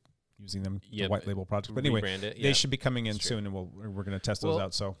companies using them, Yeah, the white label products. But anyway, rebrand it, they yeah. should be coming in That's true. soon, and we're going to test those Well-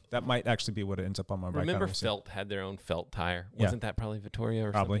 out. So that might actually be what ends up on my bike. Remember I don't know. Felt had their own Felt tire. Yeah. Wasn't that probably Vittoria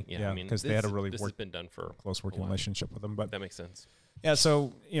or Probably, something? yeah, I mean, 'cause they had a this- really this has been done for close working a while. relationship with them. But That makes sense. yeah,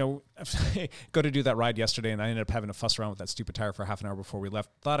 so go to do that ride yesterday, and I ended up having to fuss around with that stupid tire for half an hour before we left.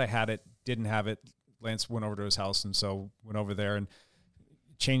 Thought I had it, didn't have it. Lance went over to his house, and so went over there and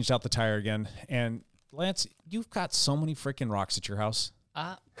changed out the tire again. And Lance, you've got so many freaking rocks at your house.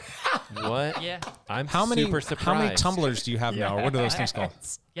 What? Yeah. I'm How many super surprised. How many tumblers do you have now, or what are those things called?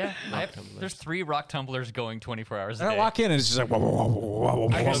 Yeah, there's 3 rock tumblers going 24 hours a And I day. walk in and it's just like, whoa, whoa, whoa, whoa,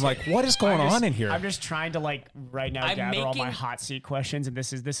 whoa. I'm like, what is going on in here? I'm just trying to right now I'm gather all my making- hot seat questions, and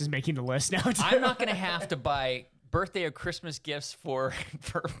this is making the list now. Too. I'm not gonna have to buy birthday or Christmas gifts for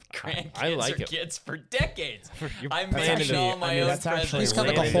grandkids I like or it. kids for decades. I'm That's making actually- all my I mean, own that's actually presents. He's got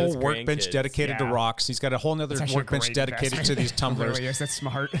like a Landing whole those workbench grandkids. dedicated to Yeah. rocks. He's got a whole other It's actually a workbench great dedicated to investment. these It tumblers. really is. That's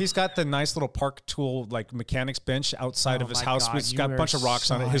smart. He's got the nice little park tool like mechanics bench outside Oh of his my house. God, He's you got a are bunch of rocks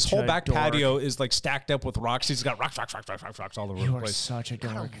on it. His such whole a back dork. patio is like stacked up with rocks. He's got rocks all over You the are place. such a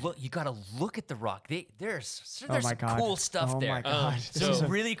dork. You gotta look at the rock. There's Oh my some God. cool stuff Oh there. my God. This is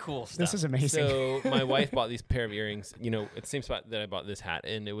really cool stuff. This is amazing. So my wife bought these pair of earrings. You know, at the same spot that I bought this hat,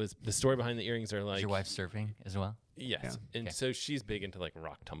 and it was the story behind the earrings are Is like your wife surfing as well? Yes, and so she's big into like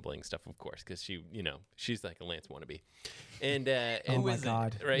rock tumbling stuff, of course, because she's like a Lance wannabe, and oh my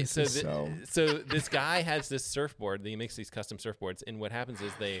God. right? This So, is so this guy has this surfboard. He makes these custom surfboards, and what happens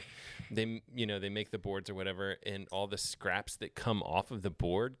is they make the boards or whatever, and all the scraps that come off of the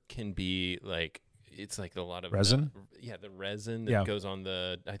board can be like. It's like a lot of Resin? The resin that goes on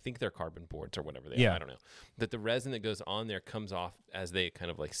I think they're carbon boards or whatever they are. I don't know. But the resin that goes on there comes off as they kind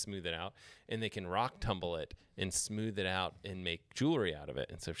of like smooth it out, and they can rock tumble it and smooth it out and make jewelry out of it.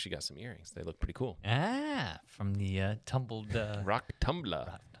 And so she got some earrings. They look pretty cool. From the tumbled Rock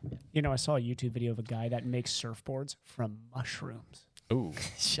tumbler. You know, I saw a YouTube video of a guy that makes surfboards from mushrooms. Ooh.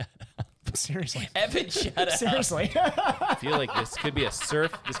 Shut up. Seriously. Evan, shut up. Seriously. I feel like this could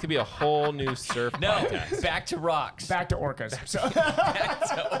be a whole new surf No, podcast. back to rocks. Back to orcas. So, Back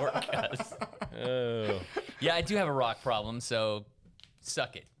to orcas. Oh. Yeah, I do have a rock problem, so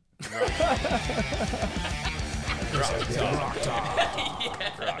suck it. Yes,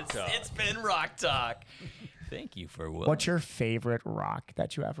 it's been rock talk. Thank you for what? what's your favorite rock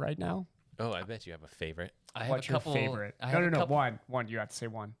that you have right now? Oh, I bet you have a favorite. I have What's a couple. your favorite? I have No. a couple- One. You have to say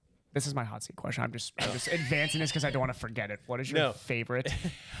one. This is my hot seat question. I'm just advancing this because I don't want to forget it. What is your No. favorite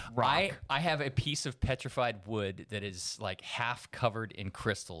rock? I have a piece of petrified wood that is like half covered in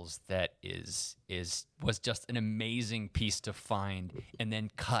crystals that was just an amazing piece to find and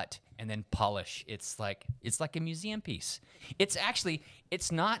then cut and then polish. It's like a museum piece. It's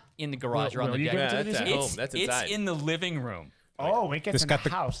not in the garage or on Will the you deck. give it to Yeah, the that's at museum? home. That's It's inside. in the living room. Oh, it gets This in got the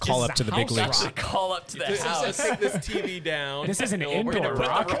the house. call This up is to a the big house leagues. rock. Call up to the house. Take this TV down. This is an We're gonna indoor put the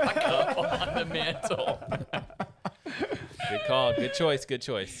rock. Rock up on the mantle. Good call. Good choice. Good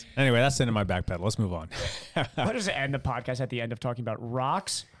choice. Anyway, that's the end of my back pedal. Let's move on. What does it end the podcast at the end of talking about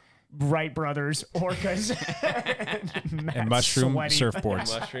rocks, Wright brothers, orcas, And mushroom sweaty.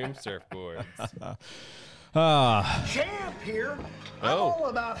 surfboards. Mushroom surfboards. Champ here. I'm Oh. all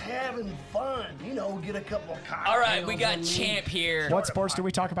about having fun. You know, get a couple of cocktails. All right, we got in me. Champ here. What sports do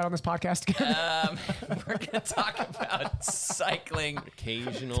we talk about on this podcast again? We're going to talk about cycling.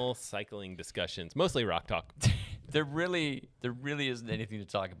 Occasional cycling discussions, mostly rock talk. There really isn't anything to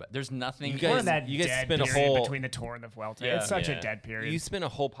talk about. There's nothing. You guys- We're in that you guys dead spent a period whole- between the Tour and the Vuelta. Yeah. It's such Yeah. a dead period. You spent a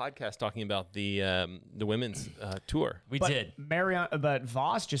whole podcast talking about the women's tour. we but did. But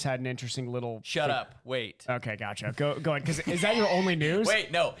Voss just had an interesting little. Shut up. Wait. Okay, gotcha. Go ahead. Because is that your only news?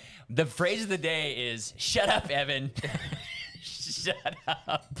 Wait, no. The phrase of the day is "Shut up, Evan." Shut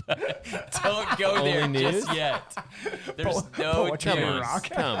up. Don't go Only there news? just yet. There's no but what's your news. favorite rock?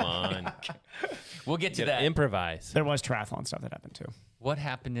 Come on. We'll get to You that. gotta improvise. There was triathlon stuff that happened too. What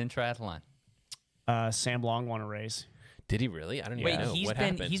happened in triathlon? Sam Long won a race. Did he really? I don't even Wait, know. he's What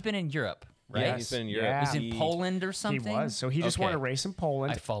been happened? he's been in Europe. right? Yeah, he's been in Europe. Yeah. He's in Poland or something. He was. So he just won a race in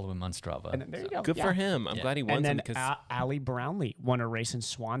Poland. I follow him on Strava. and then, there you go. Good for him. I'm glad he won And some then because Ali Brownlee won a race in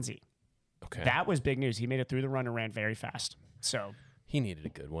Swansea. okay, That was big news. He made it through the run and ran very fast. So he needed a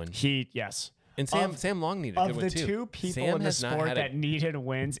good one. yes. And Sam Long needed a good Of one the too. two people Sam in the has not sport had that needed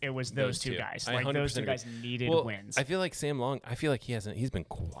wins, it was those two two. guys. I Like 100% those two agree. guys needed Well, wins. I feel like Sam Long. I feel like he's been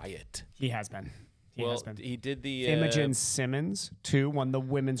quiet. He has been. He has been. He did the Imogen Simmons too won the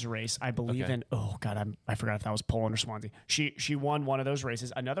women's race, I believe Okay. in. Oh God, I forgot if that was Poland or Swansea. She won one of those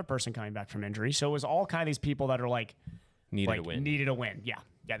races. Another person coming back from injury. So it was all kind of these people that are like needed a win. Needed a win. Yeah,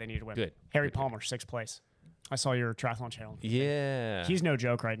 they needed a win. Good. Harry Good. Palmer, 6th place. I saw your triathlon channel. Yeah, He's no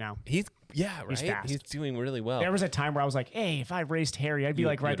joke right now. he's right. He's fast. doing really well. There was a time where I was like, hey, if I raced Harry, I'd be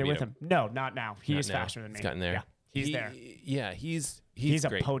like right you'd there beat with him. No, not now. He Not is now. faster than me. He's gotten there. Yeah, he's there. Yeah, he's He's a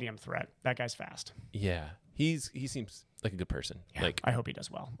great. podium threat. That guy's fast. Yeah, he seems like a good person. Yeah, Like I hope he does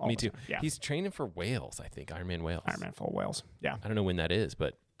well. all me the too. time. Yeah, He's training for Wales. I think Ironman Wales. Ironman full Wales. Yeah, I don't know when that is,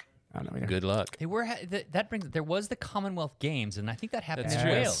 but I don't know either. good luck. They were there was the Commonwealth Games, and I think that happened That's in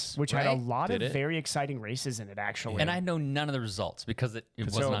true. Wales, which right? had a lot Did of it? very exciting races in it, actually. And I know none of the results because it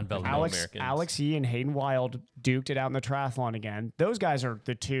wasn't on Velvet. Americans. Alex Yee and Hayden Wild duked it out in the triathlon again. Those guys are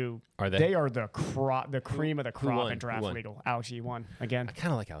the two. Are they? They are the cream of the crop won? in draft Who won? legal. Alex Yee won again. I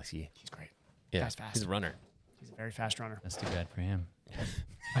kind of like Alex Yee. He's great. Yeah, Guy's fast. he's a runner. He's a very fast runner. That's too bad for him.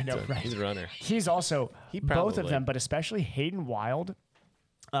 I know, right? He's a runner. He's also He both of probably- them, but especially Hayden Wild.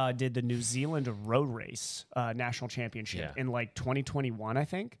 Did the New Zealand road race national championship Yeah. in like 2021, I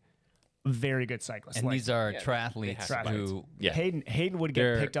think. Very good cyclist. And Like, these are they triathletes have to. who Yeah, Hayden would get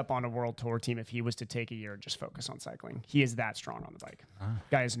They're- picked up on a world tour team if he was to take a year and just focus on cycling. He is that strong on the bike.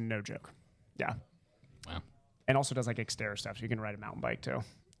 Guy is no joke. Yeah. Wow. And also does like Xterra stuff, so you can ride a mountain bike too.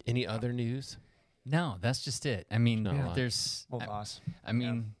 Any other news? No, that's just it. I mean, Not a lot. there's Well, Voss. I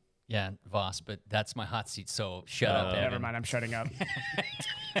mean, yeah, Voss, but that's my hot seat. So shut up, Never Evan. mind, I'm shutting up.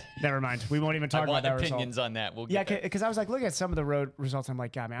 Never mind. We won't even talk I want about that opinions result. on that. We'll Yeah, get because I was like, look at some of the road results. I'm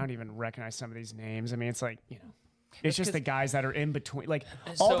like, God, man, I don't even recognize some of these names. I mean, it's like, it's just the guys that are in between. Like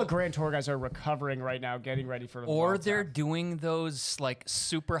all So- the Grand Tour guys are recovering right now, getting ready for the or World they're Cup. doing those like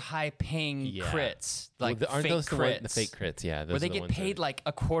super high paying Yeah. crits, like aren't fake those crits, the fake crits? Yeah, those where are they the get ones paid that- like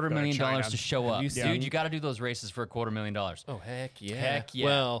 $250,000 China. to show up. you Dude, seen- you got to do those races for $250,000. Oh heck yeah! Heck yeah.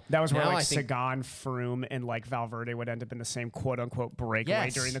 Well, That was where now like I think Sagan, Froome, and like Valverde would end up in the same quote unquote breakaway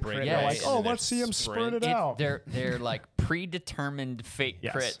Yes. during the crit. Breakaway, They're like, and oh, then let's see him sprint. sprint it out. They're like predetermined fake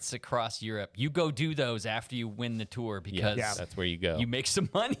Yes. crits across Europe. You go do those after you win the tour because Yeah. that's where you go. you make some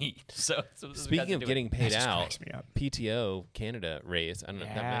money. So those guys Speaking are of doing getting it. paid just out, cracks me up. PTO Canada race. I don't know.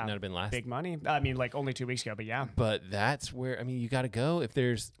 That might not have been last. Big money. I mean, like only 2 weeks ago, but yeah. But that's where you got to go. If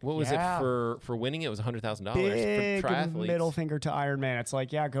there's what was Yeah. it for winning? It was $100,000 Big for triathletes. middle finger to Ironman. It's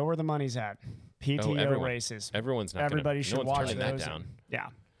like, yeah, go where the money's at. PTO everyone. races. Everyone's not. Everybody gonna, should no one's watch turning those. that down. Yeah,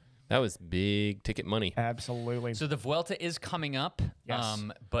 That was big ticket money. absolutely. So the Vuelta is coming up, Yes.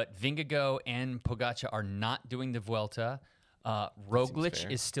 but Vingegaard and Pogacar are not doing the Vuelta. Roglic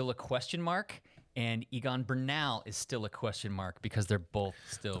fair. is still a question mark, and Egan Bernal is still a question mark because they're both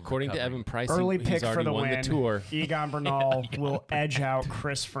still According to recovering. Evan Price, Early he's pick for already the won win. the tour. Egan Bernal will edge out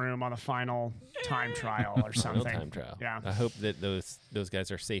Chris Froome on the final time trial or No something. time trial. Yeah. I hope that those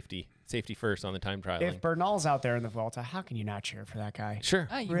guys are safety first on the time trialing. If Bernal's out there in the Vuelta, how can you not cheer for that guy? Sure.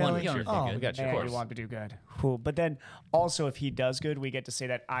 Ah, you Really? want to do Oh, good. we got you. man, Of course. you want to do good. Cool. But then also, if he does good, we get to say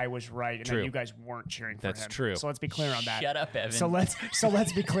that I was right and True. that you guys weren't cheering for That's him. true. So let's be clear on that. Shut up, Evan. So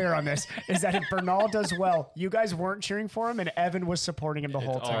let's be clear on this: is that if Bernal does well, you guys weren't cheering for him, and Evan was supporting him the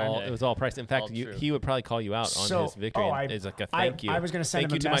whole time. It was all priced. In fact, All true. he would probably call you out on his victory as like a thank you. I was going to send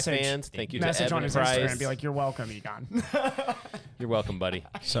thank him you a to message, my fans. Thank you to message Evan on his Price. Instagram, be like, "You're welcome, Egon." You're welcome, buddy.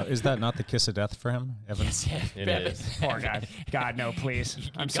 So is that not the kiss of death for him, Evan? It is. Poor guy. God, no, please.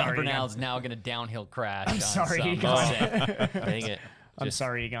 I'm Egan sorry, Bernal's Egon. now going to downhill crash. I'm on sorry, some Egon. percent. Dang it. I'm Just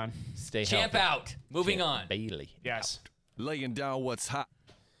sorry, Egon. Stay Champ healthy. out. Moving on. Bailey. Yes. Laying down what's hot.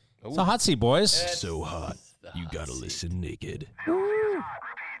 It's a hot seat, boys. So hot. You gotta listen naked.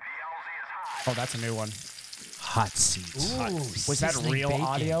 Oh, that's a new one. Hot seat. Was that Sizzling real bacon.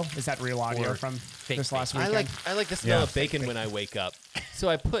 audio? Is that real audio Or from fake this last bacon. weekend? I like the smell Yeah. of bacon when I wake up. So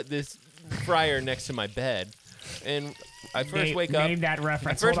I put this fryer next to my bed, and I first wake up. Name that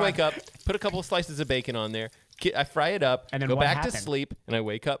reference. I first Hold on. wake up, put a couple of slices of bacon on there. I fry it up, And then go what back to happened? sleep, and I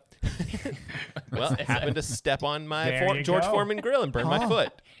wake up. Well, happened to step on my There you George go. Foreman grill and burn my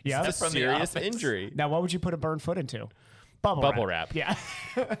foot. Yeah. It's a From The serious Office. injury. Now, what would you put a burned foot into? Bubble wrap. Yeah.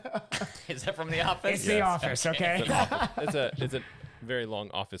 Is that from The Office? It's The Office, okay? It's very long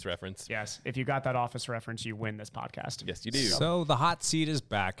Office reference. Yes. If you got that Office reference, you win this podcast. Yes, you do. So the hot seat is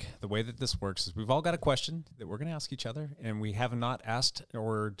back. The way that this works is we've all got a question that we're going to ask each other, and we have not asked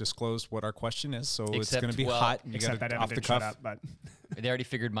or disclosed what our question is. So it's going to be hot. You Except that off the Evan cuff. shut up, but They already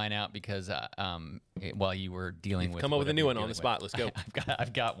figured mine out because while you were dealing with Come up with a whatever new you're one on dealing the spot. with. Let's go.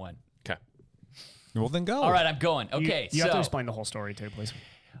 I've got one. Okay. Well, then go. All right, I'm going. Okay, you so have to explain the whole story too, please.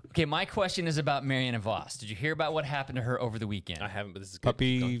 okay, my question is about Mariana Voss. Did you hear about what happened to her over the weekend? I haven't, but this is good.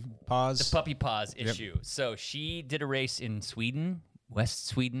 Puppy paws. The puppy paws issue. So she did a race in Sweden, West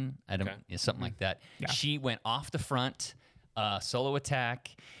Sweden, I don't something like that. Yeah. She went off the front, solo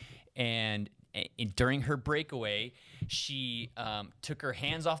attack, and during her breakaway, she took her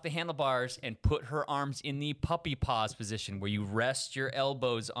hands off the handlebars and put her arms in the puppy paws position, where you rest your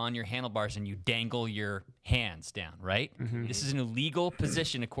elbows on your handlebars and you dangle your hands down, right? This is an illegal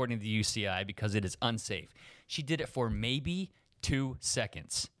position according to the UCI because it is unsafe. She did it for maybe 2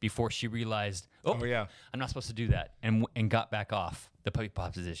 seconds before she realized, oh yeah, I'm not supposed to do that, and got back off the puppy paw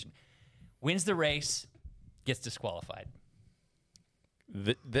position. Wins the race, gets disqualified.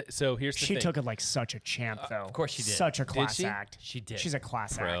 So here's the She thing. took it like such a champ, though. Of course she did. Such a class she? act. She did. She's a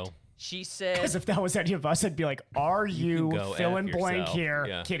class Pro. act. She Because said, if that was any of us, I'd be like, "Are you can go fill F in blank yourself. here?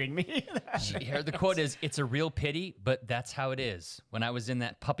 Yeah. Kidding me?" the quote is, "It's a real pity, but that's how it is. When I was in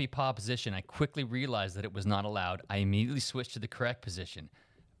that puppy paw position, I quickly realized that it was not allowed. I immediately switched to the correct position.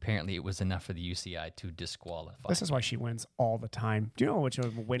 Apparently, it was enough for the UCI to disqualify." This is why she wins all the time. Do you know which a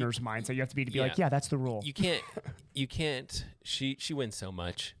winner's mindset you have to be like, "Yeah, that's the rule." You can't. She wins so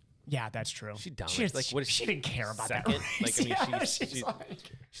much. Yeah, that's true. She dominates. Like, what is she didn't care about second? that. Like, I mean, Yeah,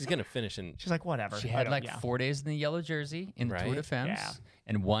 she's gonna finish in. she's like, whatever. She I had don't- like yeah. 4 days in the yellow jersey in the Tour Right. de France Yeah.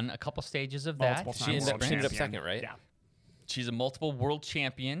 and won a couple stages of Multiple that. time She ended world up champion. second, right? Yeah. She's a multiple world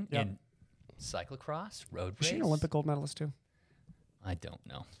champion Yep. in cyclocross, road Is race. she an Olympic gold medalist too? I don't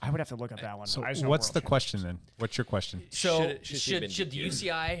know. I would have to look up that one. So I just know what's world the champion. question then? What's your question? So Should she have been should the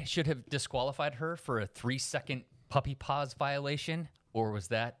UCI should have disqualified her for a 3-second puppy paws violation, or was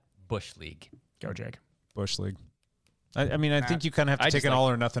that Bush League? Go, Jake. Bush League. I mean, I think you kind of have to I take just an like- all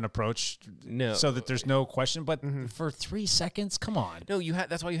or nothing approach, No. so that there's no question. But for 3 seconds, come on. No, you have.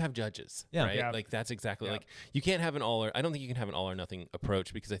 That's why you have judges. Yeah. Right. Yeah. Like that's exactly Yeah. like you can't have an all or. I don't think you can have an all or nothing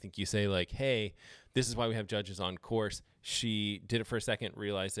approach because I think you say like, hey, this is why we have judges on course. She did it for a second,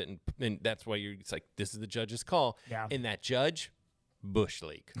 realized it, and that's why you're. It's like this is the judge's call. Yeah. And that judge, Bush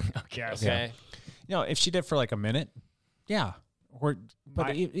League. Yes. Okay. You know, if she did for like a minute, yeah. Or, but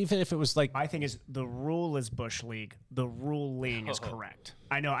My- even if it was like, My thing is the rule is Bush League. The ruling is correct.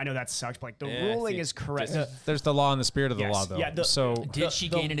 I know that sucks, but like the Yeah, ruling see, is correct. there's the law and the spirit of the Yes. law, though. Yeah, the- so Did she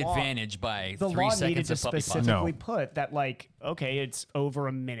the gain an law- advantage by The 3 law seconds needed to of puppy paws? specifically No. put that, like, okay, it's over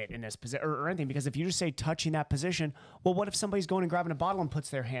a minute in this position or anything. Because if you just say touching that position, well, what if somebody's going and grabbing a bottle and puts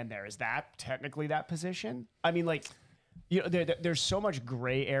their hand there? Is that technically that position? I mean, like, you know, there's so much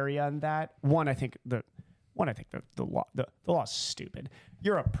gray area in that. I think the law is stupid.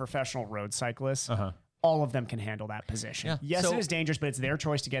 You're a professional road cyclist. All of them can handle that position. Yeah. Yes, So- it is dangerous, but it's their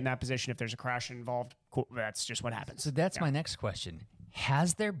choice to get in that position. If there's a crash involved, cool, that's just what happens. So that's my next question.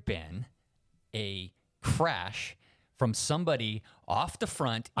 Has there been a crash from somebody off the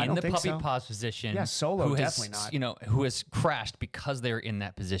front I in don't the think puppy so. paws position? Yeah, solo, who has, definitely not. You know, who has crashed because they're in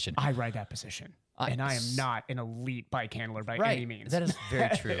that position? I ride that position. And I am not an elite bike handler by any means. That is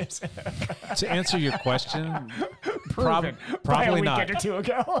very true. to answer your question, Proven by a probably not. weekend or two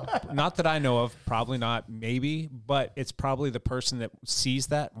ago. Not that I know of. Probably not. Maybe, but it's probably the person that sees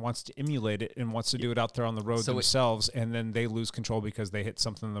that, wants to emulate it, and wants to do it out there on the road So it- themselves, and then they lose control because they hit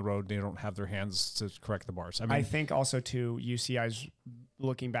something in the road. They don't have their hands to correct the bars. I mean, I think also too, UCI's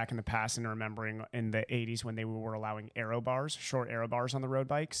looking back in the past and remembering in the 80s when they were allowing short aero bars on the road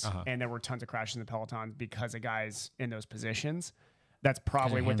bikes, and there were tons of crashes in the peloton because of guys in those positions. That's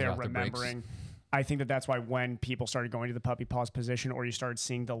probably your what hands they're are off the brakes. remembering. I think that's why when people started going to the puppy paws position, or you started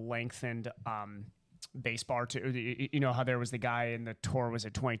seeing the lengthened base bar to, you know how there was the guy in the Tour, was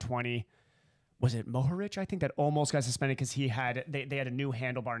it 2020? Was it Mohoric? I think that almost got suspended because they had a new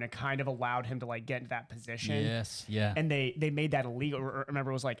handlebar and it kind of allowed him to like get into that position. Yes, yeah. And they made that illegal. Or remember,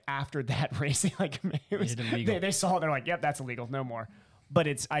 it was like after that race, they Made it illegal. They saw it. They're like, yep, that's illegal. No more. But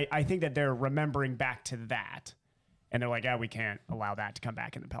I think that they're remembering back to that, and they're like, yeah, we can't allow that to come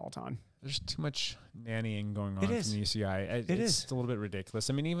back in the peloton. there's too much nannying going on It from is. the UCI. It it's is. a little bit ridiculous.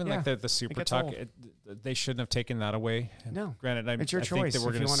 I mean, even Yeah, like the super gets tuck, old. they shouldn't have taken that away. No. Granted, It's your I think choice that we're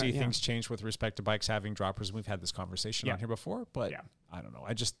if going you to wanna- see yeah. things change with respect to bikes having droppers. We've had this conversation Yeah. on here before, but Yeah. I don't know.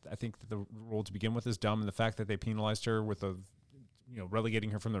 I think that the rule to begin with is dumb, and the fact that they penalized her with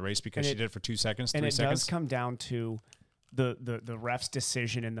relegating her from the race because And she it- did it for 2 seconds, And 3 it seconds. does come down to the ref's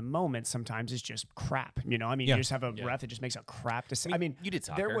decision in the moment sometimes is just crap. You know, I mean, Yeah. you just have a ref that just makes a crap decision. I mean, you did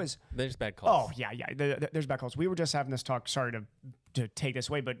soccer. There's bad Oh calls. yeah. There's bad calls. We were just having this talk. Sorry to take this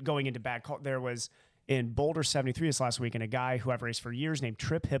away, but going into bad call, there was in Boulder 73 this last week, and a guy who I've raced for years named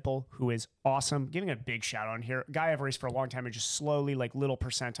Trip Hipple, who is awesome. Giving a big shout out on here. Guy I've raced for a long time and just slowly, like little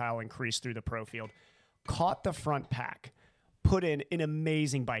percentile increase through the pro field. Caught the front pack, put in an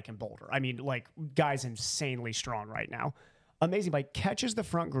amazing bike in Boulder. I mean, like, guy's insanely strong right now. Amazing bike, catches the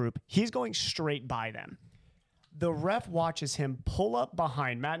front group. He's going straight by them. The ref watches him pull up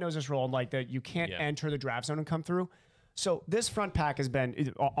behind. Matt knows this rule, like that you can't enter the draft zone and come through. So this front pack has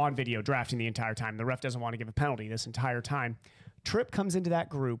been on video drafting the entire time. The ref doesn't want to give a penalty this entire time. Trip comes into that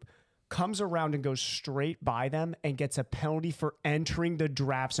group, comes around and goes straight by them and gets a penalty for entering the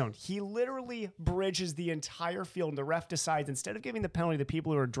draft zone. He literally bridges the entire field, and the ref decides instead of giving the penalty to the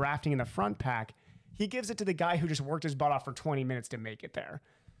people who are drafting in the front pack, he gives it to the guy who just worked his butt off for 20 minutes to make it there.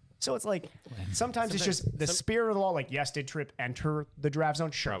 So it's like sometimes it's just the spirit of the law. Like, yes, did Trip enter the draft zone?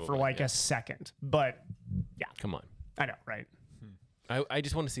 Sure, for like a second. But yeah. Come on. I know, right? I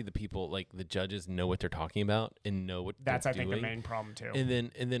just want to see the people, like the judges, know what they're talking about and know what That's, they're I think, doing. the main problem too. And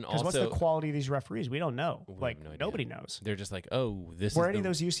then also, what's the quality of these referees? We don't know. Like, have no idea. nobody knows. They're just like, oh, this Were is any of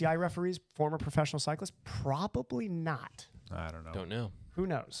those UCI referees former professional cyclists? Probably not. I don't know. Don't know. Who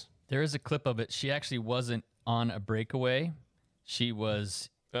knows? There is a clip of it. She actually wasn't on a breakaway. She was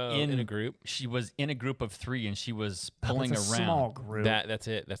in a group. She was in a group of 3, and she was pulling That's a around. small group. That's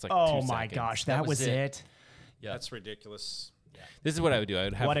it. That's like oh 2 my seconds. gosh, that was it. Yeah, That's ridiculous. This is what I would do. I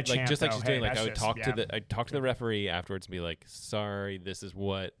would have What a like champ, just like though. she's Hey, doing. Like that's I would just- talk yeah. to I'd talk to the referee afterwards and be like, "Sorry, this is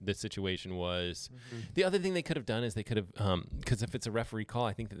what this situation was." The other thing they could have done is they could have because if it's a referee call,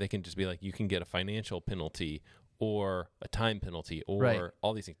 I think that they can just be like, "You can get a financial penalty or a time penalty or Right.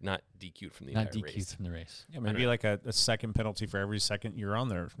 all these things, not DQ'd from the not entire DQ'd race." from the race. Yeah, maybe like a second penalty for every second you're on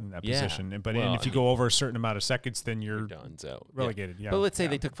there in that Yeah. position. But Well, if you go over a certain amount of seconds, then you're Done. So relegated. Yeah. But let's say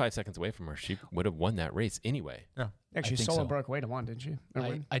they took 5 seconds away from her, she would have won that race anyway. Yeah. Actually, think solo so. broke away to one, didn't she? Or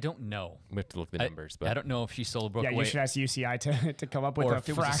win? I don't know. We have to look at the numbers, but I don't know if she solo broke Yeah, away. you should ask UCI to come up with Or a if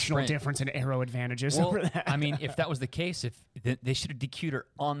it was a fractional sprint. difference in aero advantages Well, over that. I mean, if that was the case, they should have DQ'd her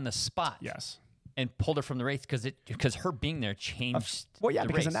on the spot. Yes. And pulled her from the race because her being there changed. Well, yeah, the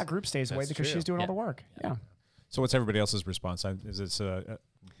because race. then that group stays away That's because true. she's doing all Yeah. the work. Yeah. So what's everybody else's response? Is it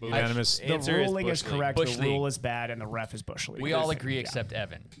unanimous? The Answer is ruling is Bush League. correct. Bush The League. rule is bad, and the ref is Bush League. We all agree except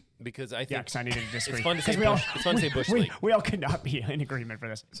Evan. because I Yeah, think because I needed to disagree. it's fun to say 'Cause we all- Bush, it's fun to say Bush League. We all could not be in agreement for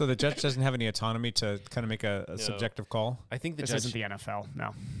this. So the judge doesn't have any autonomy to kind of make a subjective call? I think the This judge. isn't the NFL.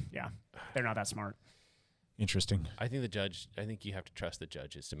 No. Yeah. They're not that smart. Interesting. I think the judge. I think you have to trust the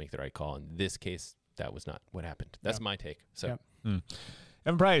judges to make the right call. In this case, that was not what happened. That's my take. So Yep.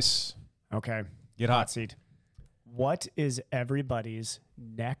 Evan Price, Okay. get Hot hot. seat. What is everybody's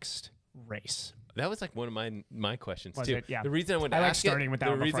next race? that was like one of my questions Was too. it? Yeah. The reason I wanted to I like ask starting it. with that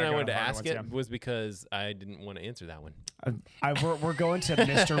the one before reason I I go wanted to to the ask harder it ones, yeah. was because I didn't want to answer that one. We're going to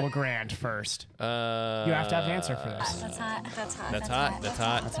Mr. LeGrand first. You You have to have an answer for this. That's hot. That's hot. That's hot. That's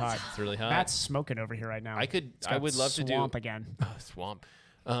hot. That's hot. It's really hot. Matt's smoking over here right now. I could. It's I got would love to do swamp again. swamp.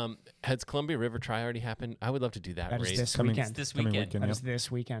 Has Columbia River Try already happened? I would love to do that That is race. this Coming- weekend. This Coming weekend. That yeah. is this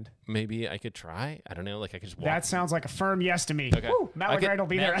weekend. Maybe I could try. I don't know. Like I could just walk. That sounds like a firm yes to me. Okay. Woo, Matt I could- LeGrand will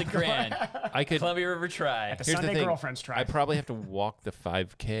be Matt there. LeGrand. I could. Columbia River Try. The Here's Sunday the thing. Girlfriends try. I probably have to walk the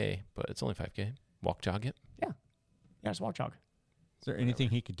 5K, but it's only 5K. Walk, jog it. Yeah, just walk jog. Is there anything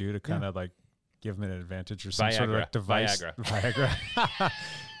he could do to kind of like give him an advantage or some sort of Viagra. like device? Viagra.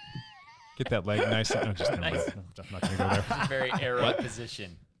 Get that leg nice. No, just never mind. Nice. I'm not going to go there. Very arrow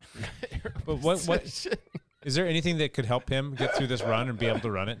position. But what is there anything that could help him get through this run and be able to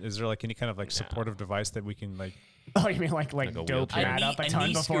run it? Is there like any kind of like supportive device that we can like? Oh, you mean like a dope wheelchair. Matt up a A ton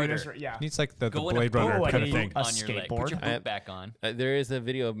knee before this? scooter. Yeah. Needs like the Go in Blade a Runner boot kind of and thing. a on your leg. Put your skateboard. boot back on. There is a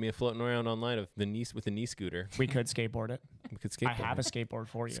video of me floating around online of the knee with a knee scooter. We could skateboard it. We could skateboard. I have a it. skateboard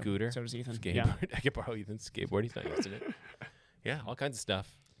for you. Scooter. So does Ethan. Skateboard. Yeah. I could borrow Ethan's skateboard. He's not using it. Yeah, all kinds of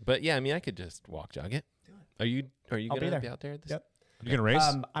stuff. But yeah, I mean, I could just walk, jog it. Are you I'll be gonna there. be out there? This? Yep. You gonna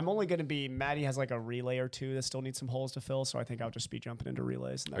race? I'm only going to be. Maddie has like a relay or two that still needs some holes to fill, so I think I'll just be jumping into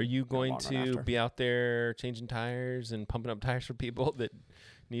relays. And Are you going long run to after. be out there changing tires and pumping up tires for people that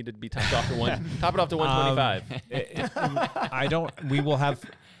need to be topped off to one? Top it off to 125. I don't. We will have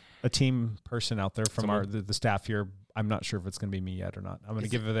a team person out there from the staff here. I'm not sure if it's going to be me yet or not. I'm going to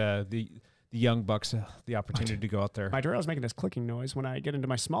give the young bucks the opportunity to go out there. My Durelo's making this clicking noise when I get into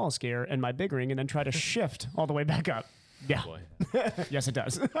my smallest gear and my big ring and then try to shift all the way back up. Yeah. Boy. Yes, it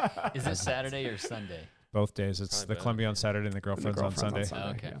does. Is it Saturday or Sunday? Both days. It's Probably the both, Columbia on yeah. Saturday and the girlfriends on Sunday.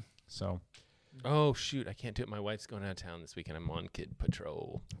 Okay. So Oh shoot, I can't do it. My wife's going out of town this weekend. I'm on kid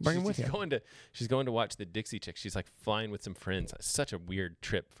patrol. Bring him with you. She's going to watch the Dixie Chicks. She's like flying with some friends. It's such a weird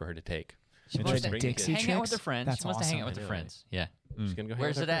trip for her to take. She wants to Bring the kids. hang out with her Chicks? friends. That's She wants to hang out awesome. with her I know, friends. Yeah. She's gonna go. Hang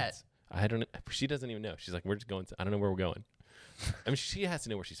Where's with it her at? friends. I don't know. She doesn't even know. She's like, we're just going. I don't know where we're going. I mean, she has to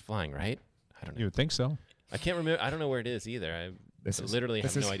know where she's flying, right? I don't know. You would think so. I can't remember. I don't know where it is either. I literally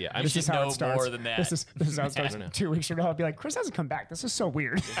have no idea. this is how it starts. More than that. This is how it starts. I don't know. 2 weeks from now, I'll be like, Chris hasn't come back. This is so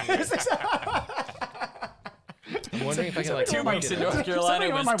weird. I'm wondering if I can like 2 weeks in North Carolina Somebody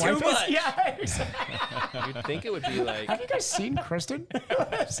know was where my too wife much. is? Yeah. You'd think it would be like Have you guys seen Kristen?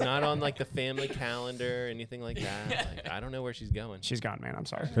 it's not on like the family calendar or anything like that. Like, I don't know where she's going. She's gone, man. I'm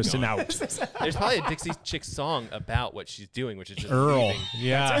sorry. Kristen out. There's probably a Dixie Chicks song about what she's doing, which is just Earl. leaving.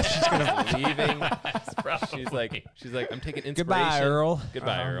 Yeah. She's gonna leaving. She's like, I'm taking inspiration. Goodbye, Earl.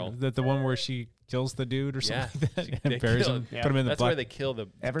 Goodbye, Earl. The one where she kills the dude or Yeah, something like that. they And buries kill- him. yeah. Put him in the That's where black. they kill the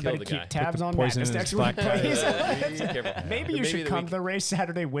Everybody kill the keep guy. tabs on poison Matt in this his next week, black please. Be careful. Maybe you should the come week- to the race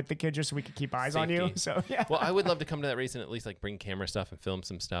Saturday with the kids just so we can keep eyes on you. Safety. So yeah. Well, I would love to come to that race and at least like bring camera stuff and film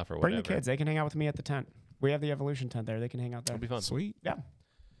some stuff or Bring whatever. the kids. They can hang out with me at the tent. We have the Evolution tent there. They can hang out there. It'll be fun. Sweet. Yeah.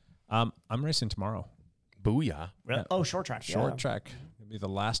 I'm racing tomorrow. Booyah. Really? Oh, short track. Short yeah. track. It'll be the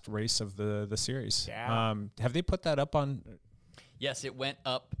last race of the series. Yeah. Have they put that up on? Yes, it went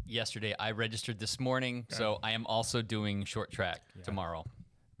up yesterday. I registered this morning, so I am also doing short track tomorrow.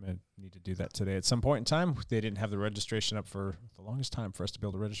 I need to do that today at some point in time. They didn't have the registration up for the longest time for us to be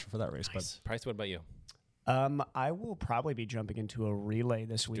able to register for that race. Price, what about you? I will probably be jumping into a relay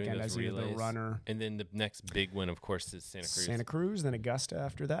this Doing weekend those as either the relays. runner. And then the next big one, of course, is Santa Cruz. Santa Cruz, then Augusta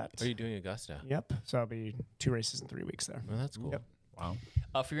after that. Are you doing Augusta? Yep. So I'll be 2 races in 3 weeks there. Well, that's cool. Yep.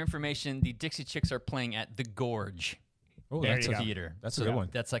 Wow. For your information, the Dixie Chicks are playing at The Gorge. Oh, There that's you a go. Theater. That's a good one.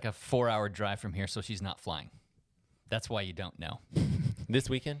 That's like a 4-hour drive from here, so she's not flying. That's why you don't know. This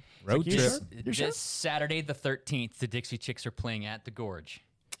weekend? road You trip. sure? You This sure? Saturday, the 13th, the Dixie Chicks are playing at The Gorge.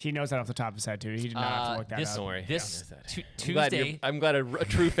 He knows that off the top of his head, too. He did not have to look that this- up. Don't worry. This Yeah, Tuesday, I'm glad a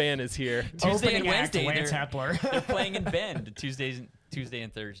true fan is here. Tuesday Opening and act, Wednesday, Lance they're Hepler. playing in Bend. Tuesday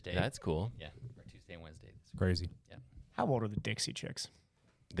and Thursday. That's cool. yeah, or Tuesday and Wednesday. Crazy. How old are the Dixie Chicks?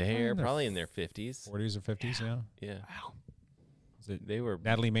 They're probably in their 50s. 40s or 50s, yeah. Yeah. Wow. Is it They were.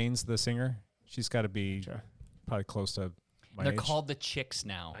 Natalie Maines, the singer? She's got to be probably close to my They're age. called the Chicks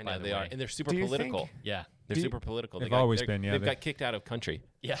now. I by know the they are, way. and they're super Do you political. think- Yeah, They're Do you- super political. They've always been, yeah, They've they- got kicked out of country.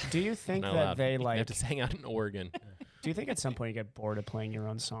 yeah. Do you think Not that allowed. they You like? have to hang out in Oregon. Do you think at some point you get bored of playing your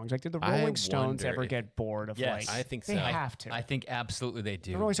own songs? Like, did the I Rolling Stones wonder ever if- get bored of Yes. like? I think they so. have to. I think absolutely they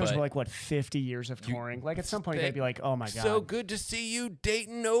do. the Rolling Stones but were like what 50 years of touring. Like at some point They- they'd be like, oh my god. So good to see you,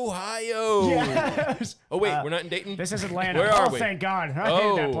 Dayton, Ohio. Yes. Oh wait, we're not in Dayton. This is Atlanta. Where oh, are we? thank God. I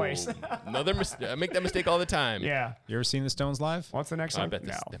hate that place. I make that mistake all the time. Yeah. You ever seen the Stones live? What's the next I song? bet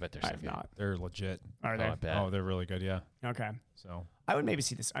this- no, I bet they're I so have good. not. They're legit. Are they? I bet. Oh, they're really good, yeah. Okay. So I would maybe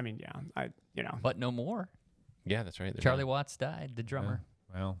see this. I mean, yeah. but no more. Yeah, that's right. They're Charlie not- Watts died, the drummer.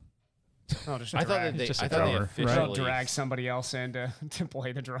 well, Oh, just I thought drag, that they. Just I a thought they drummer, right? They'll officially. drag somebody else in to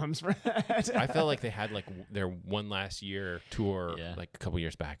play the drums for that. I felt like they had like their one last year tour Yeah. like a couple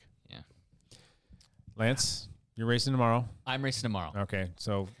years back. Lance, you're racing tomorrow. I'm racing tomorrow. Okay,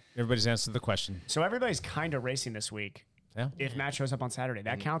 so everybody's answered the question. So everybody's kind of racing this week. Yeah. If Matt shows up on Saturday,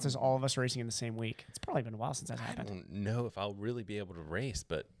 that counts as all of us racing in the same week. It's probably been a while since that I happened. don't know if I'll really be able to race,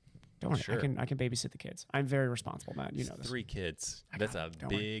 but Don't worry, sure. I can babysit the kids. I'm very responsible, Matt. You know this. 3 kids. I That's got a it.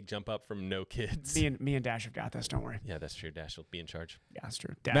 Don't worry. big jump up from no kids. Me and Dash have got this. Don't worry. Yeah, that's true. Dash will be in charge. Yeah, that's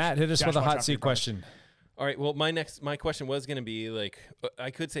true. Dash, Matt, hit us Dash, with a watch hot out for seat your brothers. question. All right. Well, my question was going to be like,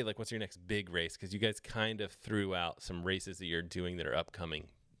 I could say like, what's your next big race? Because you guys kind of threw out some races that you're doing that are upcoming.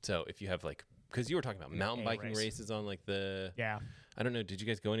 So if you have like, because you were talking about mountain A biking race. races on like the, Yeah. I don't know. Did you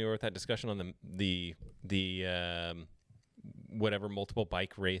guys go anywhere with that discussion on the whatever multiple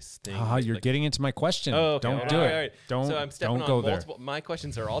bike race thing? Ah, you're like, getting into my question. Oh, okay. Don't All do right, it. all right. Don't. So I'm stepping don't on go there. multiple. My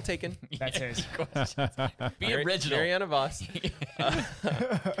questions are all taken. That's his. Be original. Mariana Voss.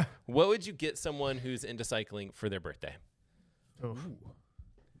 What would you get someone who's into cycling for their birthday? Oof.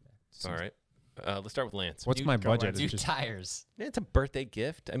 All right. Let's start with Lance. What's my budget? New It's just- tires. It's a birthday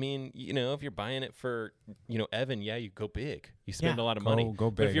gift. I mean, you know, if you're buying it for, Evan, yeah, you go big. You spend Yeah. a lot of money. Go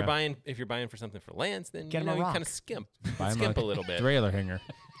But if big, you're yeah. buying for something for Lance, then Get him a you rock. kind of skimp Buy a little bit. Trailer hanger.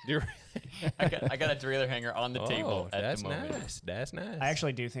 I got a trailer hanger on the table at that's the moment. nice. That's nice. I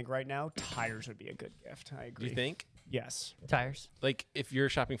actually do think right now tires would be a good gift. I do agree. you think? Yes. Tires. Like, if you're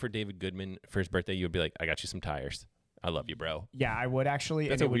shopping for David Goodman for his birthday, you would be like, I got you some tires. I love you, bro. Yeah, I would actually.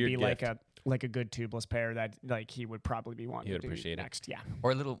 That's and a it would weird be like gift. a. like a good tubeless pair that like he would probably be wanting He would to do appreciate it. next. Yeah.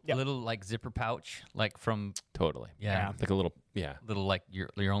 Or a little like zipper pouch, like from Totally. yeah, Like a little, little like your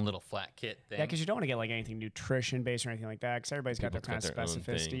own little flat kit thing. Yeah, because you don't want to get like anything nutrition based or anything like that. Because everybody's got their People's kind got of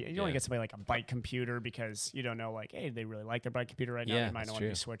their own thing, specificity. You don't want to yeah. get somebody like a bike computer because you don't know like, hey, they really like their bike computer right now. Yeah, They might that's not want to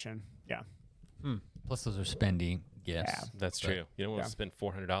true. be switching. Yeah. Plus, those are spendy gifts. Yeah. that's true. You don't want Yeah. to spend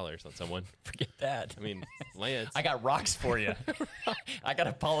 $400 on someone. Forget that. I mean, Lance. I got rocks for you. I got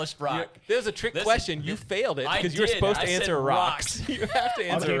a polished rock. There's a trick This- question. You this- failed it I because you were did. supposed to I said answer rocks. You have to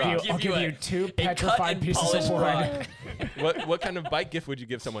I'll answer give rocks. you, I'll give a- you 2 a cut petrified and pieces of polished wood. rock. What kind of bike gift would you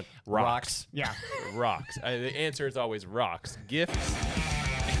give someone? Rocks. Yeah. Rocks. The answer is always rocks. Gifts.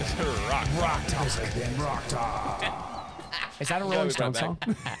 Rocks. Rock toss. Rock toss. Is that a Yeah, Rolling we Stone brought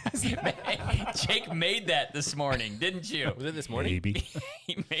song? Jake made that this morning, didn't you? Was it this morning? Maybe.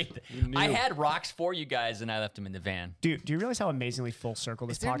 He made that. I had rocks for you guys, and I left them in the van. Do you realize how amazingly full circle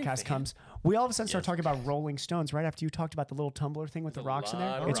this there any podcast van? comes? We all of a sudden start talking about Rolling Stones right after you talked about the little tumbler thing with the There's a rocks in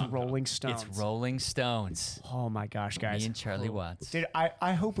lot there. of It's rock. Rolling Stones. It's Rolling Stones. Oh my gosh, guys. Me and Charlie Watts. Dude,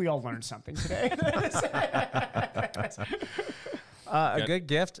 I hope we all learned something today. A good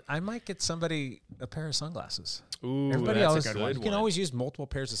gift. I might get somebody a pair of sunglasses. Ooh, Everybody that's always, a good you can always use multiple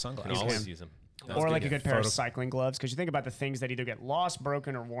pairs of You can sunglasses. always use them. Or like a good pair of Photos. cycling gloves, because you think about the things that either get lost,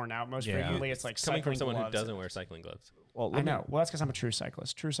 broken, or worn out. Most Yeah. frequently, it's like Coming from cycling someone gloves. who doesn't wear cycling gloves. Well, I know. Well, that's because I'm a true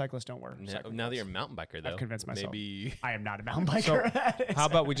cyclist. True cyclists don't wear Now, cycling now that gloves. you're a mountain biker, though, I've convinced myself. maybe. I am not a mountain biker. How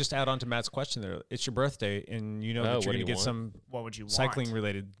about we just add on to Matt's question there? It's your birthday, and you know Oh, that what you're do going to you get want? some What would you want? cycling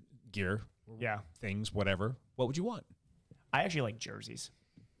related gear, Yeah. things, whatever. What would you want? I actually like jerseys.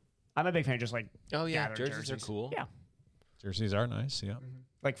 I'm a big fan of just like Oh yeah, gathered jerseys are cool. Yeah. Jerseys are nice. Yeah.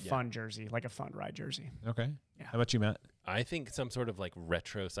 Like fun jersey, like a fun ride jersey. Okay. Yeah. How about you, Matt? I think some sort of like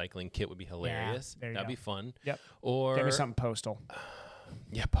retro cycling kit would be hilarious. there you That'd go. be fun. Yep. Or Get me something postal.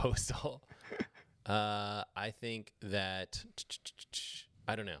 Yeah, postal. I think that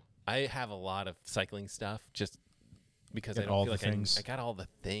I don't know. I have a lot of cycling stuff just because Get I don't all feel the like things. I got all the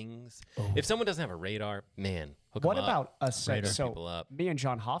things. If someone doesn't have a radar, man, hook What 'em up. about a cycling? Radar people So up. me and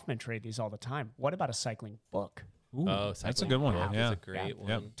John Hoffman trade these all the time. What about a cycling book? Ooh, Oh, that's a cycling good one. book Yeah. is a great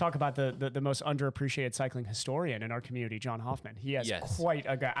Yeah. one. Talk about the most underappreciated cycling historian in our community, John Hoffman. He has Yes. quite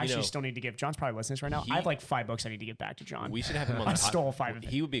a guy. I actually know, still need to give. John's probably listening to this right now. I have like 5 books I need to get back to John. We should have him on I the stole 5 of it.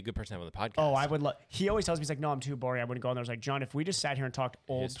 He would be a good person to have on the podcast. Oh, I would love. He always tells me he's like, no, I'm too boring. I wouldn't go on there. I was like, John, if we just sat here and talked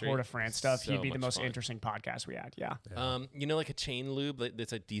old History, Tour de France stuff, so he'd be the much most fun. interesting podcast we had. Yeah. You know, like a chain lube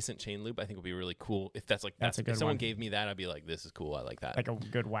that's a decent chain lube. I think would be really cool. If that's like That's a good if someone one. gave me that, I'd be like, this is cool. I like that. Like a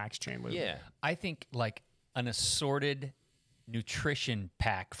good wax chain lube. yeah. I think like an assorted nutrition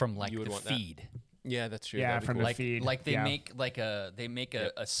pack from like You would the want that. feed. Yeah, that's true. Yeah, That'd be from cool. the Like, feed. like they Yeah. make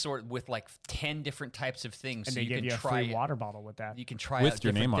a sort with like 10 different types of things, And so they you give can you a try free water bottle with that. You can try With out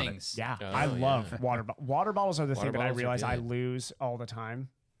your different name on it. things. Yeah, Oh, I love yeah. water bottles are the Water thing that I bottles are realize I good. lose all the time.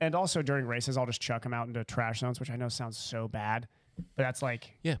 And also during races, I'll just chuck them out into trash zones, which I know sounds so bad, but that's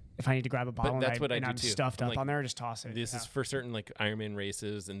like, Yeah. if I need to grab a bottle that's and, what I do I'm too. stuffed I'm up like, on there, just toss it. This yeah. is for certain like Ironman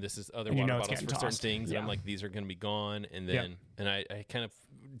races, and this is other And you water know it's bottles for getting certain tossed. things. And I'm Yeah. like, these are going to be gone. And Yep. then, and I kind of,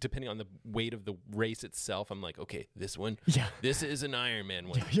 depending on the weight of the race itself, I'm like, okay, this one, Yeah. this is an Ironman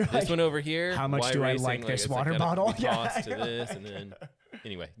one. You're This like, one over here, how much why do I racing? like this it's water gotta bottle? be Yeah. tossed to this, and then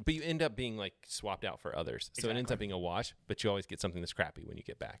anyway, but you end up being like swapped out for others, so it ends Exactly. up being a wash. But you always get something that's crappy when you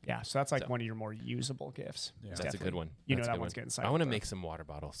get back. Yeah, so that's like So- one of your more usable gifts. Yeah. That's a good one. You That's know a that good one's one. getting I cycled want to through. make some water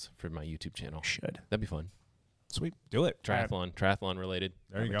bottles for my YouTube channel. Should. That'd be fun. Sweet. Do it. Triathlon related.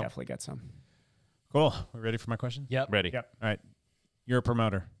 There you We go. definitely get some. Cool. We ready for my question? Yep. Ready. Yep. All right. You're a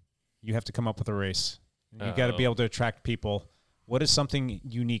promoter. You have to come up with a race. You got to be Uh-oh. able to attract people. What is something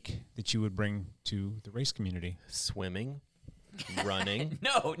unique that you would bring to the race community? Swimming, running.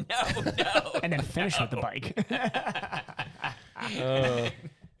 No. And then finish with the bike.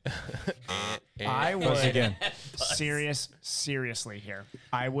 I Once would again. seriously here.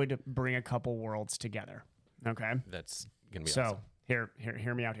 I would bring a couple worlds together. Okay. That's gonna be So awesome.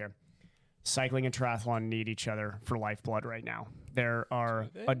 hear me out here. Cycling and triathlon need each other for lifeblood right now. There are,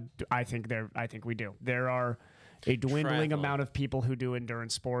 I think we do. There are a dwindling Triathlon. amount of people who do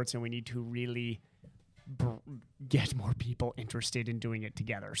endurance sports, and we need to really get more people interested in doing it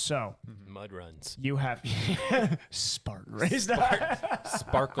together. So Mud runs. you have Spartan race,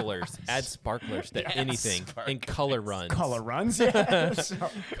 Sparklers. Add sparklers to anything. And color runs. color runs. Yeah. So,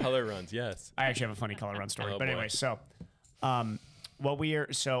 Color runs, yes. I actually have a funny color run story. Oh, but boy. anyway, so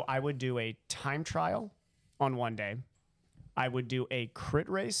I would do a time trial on one day. I would do a crit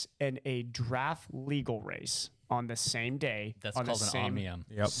race and a draft legal race on the same day. That's on called the an same omnium.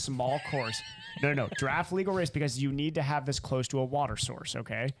 Yep. small course. No. Draft legal race because you need to have this close to a water source,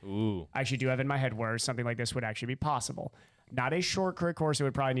 okay? Ooh. I actually do have in my head where something like this would actually be possible. Not a short crit course. It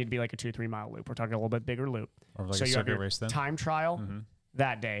would probably need to be like a 2-3 mile loop. We're talking a little bit bigger loop. Or like so a you have circuit your race then? time trial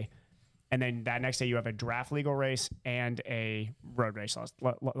that day. And then that next day you have a draft legal race and a road race.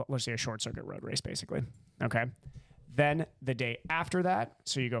 Let's say a short circuit road race, basically. Okay. Then the day after that,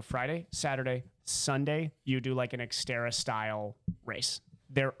 so you go Friday, Saturday, Sunday, you do like an Xterra style race.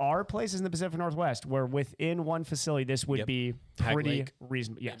 There are places in the Pacific Northwest where within one facility, this would be Hag pretty Lake.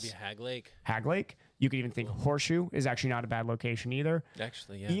 reasonable. Yes. Maybe Hag Lake. Hag Lake. You could even think Horseshoe is actually not a bad location either.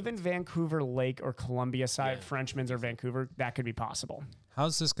 Actually, yeah. Even Vancouver Lake or Columbia side, Frenchman's or Vancouver, that could be possible.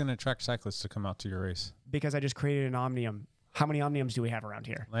 How's this going to attract cyclists to come out to your race? Because I just created an Omnium. How many Omniums do we have around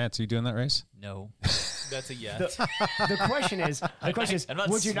here? Lance, are you doing that race? No. That's a yes. The question is, I'm not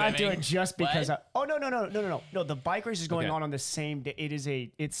would you not do it swimming. just because? What? No. The bike race is going Okay. on the same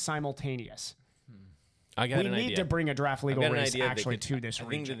day. It's simultaneous. I got We an need idea. to bring a draft legal I've got an race idea that actually could- to this I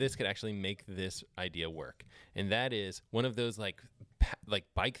think region. that this could actually make this idea work, and that is one of those like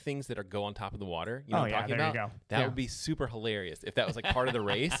bike things that go on top of the water. You know Oh, what I'm yeah, talking there you about? go. That Yeah. would be super hilarious if that was like part of the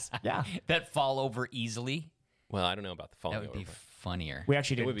race. Yeah, That fall over easily. Well, I don't know about the falling That would be over. funnier. we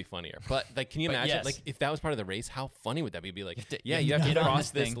actually It did. would be funnier, but like, can you But imagine? yes. Like, if that was part of the race, how funny would that be? Be like, you have you have to to get on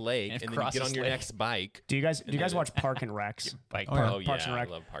cross this this thing lake, and and then you cross get on this your lake. next bike. Do you guys And then watch Park and Recs? Bike Oh, yeah. park. Oh Parks yeah, and I Rec.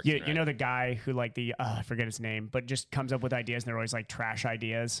 love Parks you, and Rec. you know the guy who like I forget his name, but just comes up with ideas and they're always like trash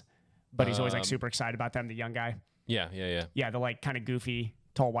ideas, but he's always like super excited about them. The young guy, yeah. yeah, the like kind of goofy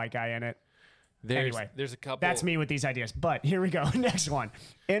tall white guy in it. Anyway, there's a couple. That's me with these ideas. But here we go. Next one.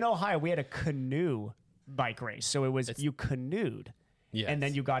 In Ohio, we had a canoe bike race. So it was you canoed. Yes. And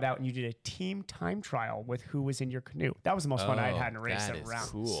then you got out and you did a team time trial with who was in your canoe. That was the most fun I had had in a race that ever is around.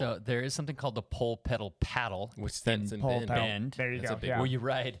 cool. So there is something called the pole pedal paddle, Which that's in Pole Bend. pedal. Bend. There you That's go. a big Yeah. where you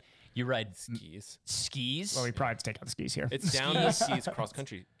ride skis. skis. Well, we probably have to take out the skis here. It's downhill skis, cross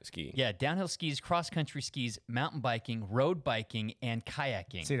country ski. Yeah, downhill skis, cross country skis, mountain biking, road biking, and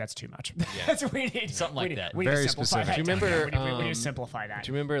kayaking. See, that's too much. That's what we need. Something we like need, that. We need Very to simplify specific. that. Do you remember, down. Yeah, we need to simplify that.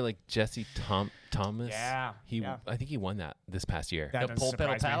 Do you remember like Jesse Thomas? Yeah, He yeah. I think he won that this past year. That the doesn't pole pedal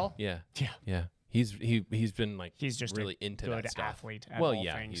surprise me. paddle. Yeah. Yeah. Yeah. He's been like He's just a really into good that stuff. athlete at well, all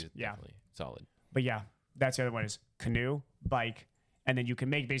yeah, things. he's Yeah. definitely solid. But yeah, that's the other one is canoe, bike, and then you can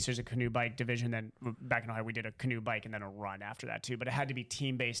make basically there's a canoe bike division. Then back in Ohio, we did a canoe bike and then a run after that too. But it had to be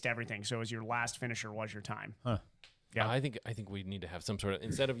team based everything. So it was your last finisher was your time. Yeah. I think we need to have some sort of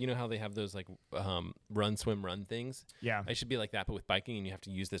instead of how they have those like run swim run things. Yeah. it should be like that, but with biking, and you have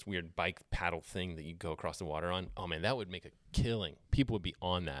to use this weird bike paddle thing that you go across the water on. Oh man, that would make a killing. People would be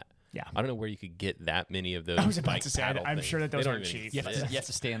on that. Yeah. I don't know where you could get that many of those. I was about bike to say, paddle I'm things. sure that They those don't aren't even cheap. You have, exist. to, you have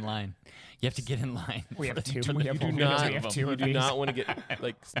to stay in line. You have to get in line. We have two. to- We have You one. do not. We have two You of do these. not want to get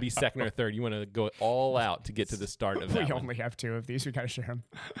like be second or third. You want to go all out to get to the start of that. We one. only have two of these. We got to share them.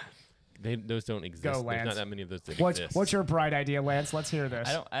 Those don't exist. Go, There's Lance. not that many of those that What's exist. your bright idea, Lance? Let's hear this.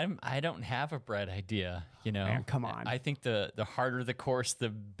 I don't have a bright idea. You know, Man, come on. I think the harder the course, the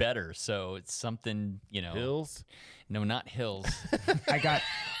better. So it's something. Hills? No, not hills. I got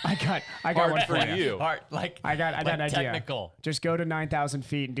Hard one for you. Hard, like I got an idea. technical. Just go to 9,000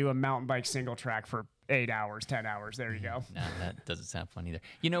 feet and do a mountain bike single track for 8 hours, 10 hours. There you go. No, that doesn't sound fun either.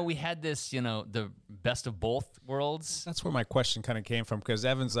 We had this, the best of both worlds. That's where my question kind of came from because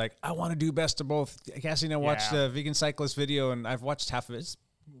Evan's like, I want to do best of both. Cassie and I watched Yeah. the Vegan Cyclist video, and I've watched half of it. It's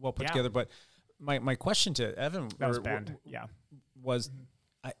well put Yeah. together. But my question to Evan That was bad. Yeah. was,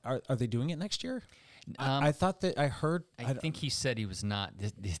 are they doing it next year? I thought that I heard. I think he said he was not.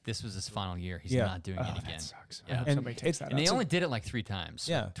 This was his final year. He's Yeah. not doing it again. That sucks. I Yeah. hope And somebody takes it- that And out. they only did it like 3 times.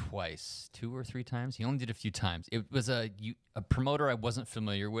 Yeah. Twice, 2 or 3 times. He only did a few times. It was a promoter I wasn't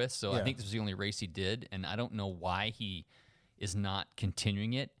familiar with, so I Yeah. think this was the only race he did, and I don't know why he is not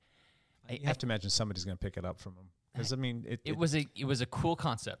continuing it. You have to imagine somebody's going to pick it up from him because I mean, It was a cool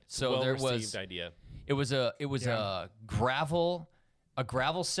concept. So well there received was idea. it was a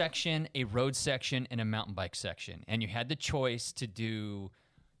gravel section, a road section, and a mountain bike section. And you had the choice to do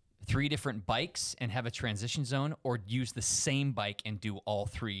 3 different bikes and have a transition zone, or use the same bike and do all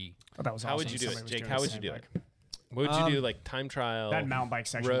 3. Oh, that was How awesome. would you do Somebody it, was Jake? doing How the would you same do bike. it? What would you do? Like time trial? That mountain bike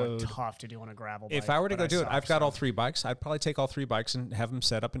section road. looked tough to do on a gravel bike. If I were to but go do it, suck, I've got so. all 3 bikes. I'd probably take all 3 bikes and have them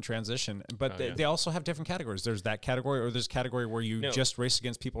set up and transition. But yeah. they also have different categories. There's that category, or there's a category where you No. just race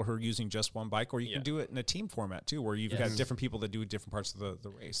against people who are using just one bike, or you Yeah. can do it in a team format too, where you've got different people that do different parts of the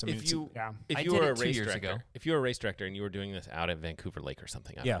race. I mean, If you Yeah. if I you did were it a 2 race years director, ago. if you were a race director and you were doing this out at Vancouver Lake or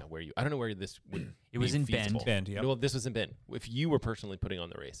something, I Yeah. don't know where this would. It was be in Bend. feasible. Bend, yep. Well, this was in Bend. If you were personally putting on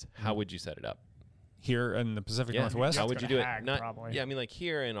the race, how would you set it up? here in the Pacific Yeah. Northwest. How would you do it? Hag, Not, probably. yeah, I mean, like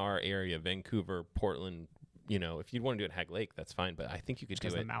here in our area, Vancouver, Portland, you know, if you'd want to do it at Hag Lake, that's fine. But I think you could do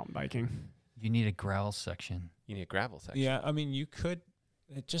Because it. the mountain biking. You need a gravel section. You need a gravel section. Yeah, I mean, you could.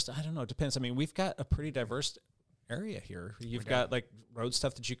 It just, I don't know. It depends. I mean, we've got a pretty diverse area here. You've got like road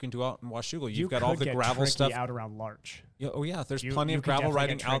stuff that you can do out in Washougal. You've got all the get gravel tricky stuff out around Larch. Yeah, oh yeah, there's You- plenty you of could gravel definitely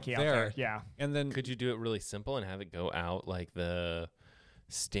riding get out tricky there. Yeah. And then Could you do it really simple and have it go out like the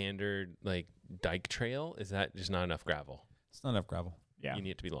standard like dike trail? Is that just not enough gravel? it's not enough gravel. Yeah. You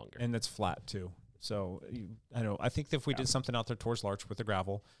need it to be longer. And it's flat too. So I know. I think that if we did something out there towards Larch with the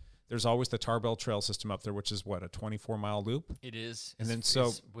gravel, there's always the Tarbell Trail system up there, which is what, a 24-mile loop. It is. And then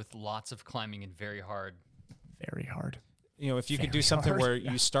it's with lots of climbing and very hard. Very hard. You know, if you could do Very something hard. where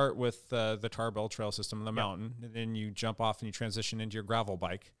you start with the Tarbell Trail system on the mountain, and then you jump off and you transition into your gravel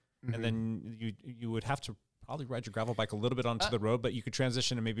bike, and then you would have to probably ride your gravel bike a little bit onto the road, but you could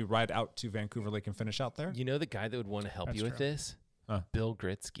transition and maybe ride out to Vancouver Lake and finish out there. You know the guy that would want to help That's you with true. this? Huh. Bill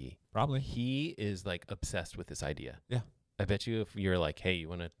Gritsky. Probably. He is like obsessed with this idea. Yeah. I bet you if you're like, hey, you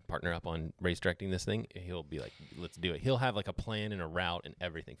want to partner up on race directing this thing, he'll be like, let's do it. He'll have like a plan and a route and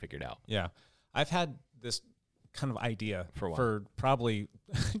everything figured out. Yeah. I've had this kind of idea For a while. for probably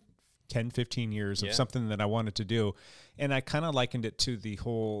 10, 15 years Yeah. of something that I wanted to do. And I kind of likened it to the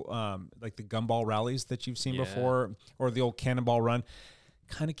whole, like the gumball rallies that you've seen Yeah. before, or the old cannonball run,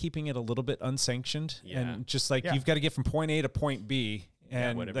 kind of keeping it a little bit unsanctioned. Yeah. And just like, Yeah. you've got to get from point A to point B.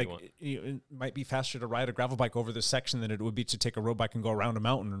 And whatever you like, want. it might be faster to ride a gravel bike over this section than it would be to take a road bike and go around a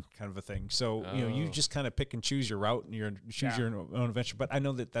mountain, kind of a thing. So, you know, you Oh. just kind of pick and choose your route and choose your own adventure. But I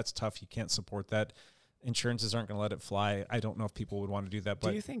know that that's tough. You can't support that. Insurances aren't going to let it fly. I don't know if people would want to do that. But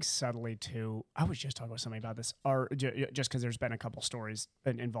Do you think subtly too? I was just talking with somebody about this, or just because there's been a couple stories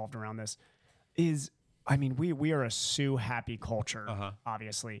involved around this. I mean, we are a sue happy culture.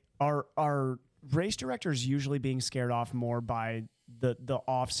 Obviously, are race directors usually being scared off more by the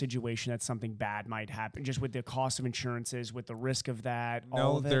off situation that something bad might happen, just with the cost of insurances, with the risk of that? all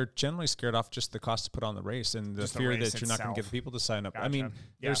no, of it? they're generally scared off just the cost to put on the race and the Just the fear race that you're not going to get itself. the people to sign up. I mean, Gotcha.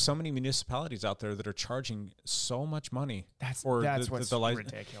 there's Yeah. so many municipalities out there that are charging so much money. That's for what's the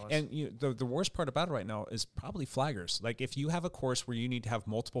license. ridiculous. And the worst part about it right now is probably flaggers. Like if you have a course where you need to have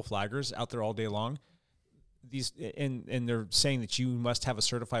multiple flaggers out there all day long, these and they're saying that you must have a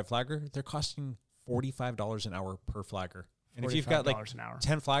certified flagger, they're costing $45 an hour per flagger. And if you've got like $45 an hour.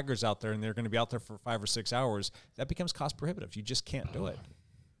 10 flaggers out there and they're going to be out there for 5 or 6 hours, that becomes cost prohibitive. You just can't do it.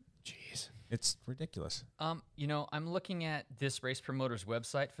 Jeez. It's ridiculous. You know, I'm looking at this race promoter's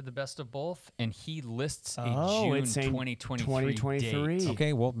website for the best of both, and he lists a Oh, June it's saying 2023 2023. date.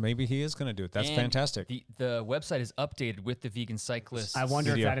 Okay, well, maybe he is going to do it. That's And fantastic. The website is updated with the vegan cyclists. I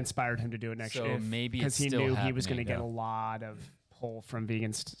wonder Video. if that inspired him to do it next So year. maybe because it's he still knew he was going to happening. get a lot of pull from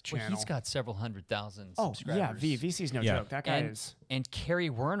Vegan's channel. Well, he's got several 100,000 oh subscribers. yeah, VC's no Yeah. joke. That guy and, is. and Kerry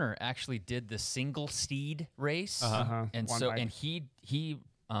Werner actually did the single steed race, and One so bike. and he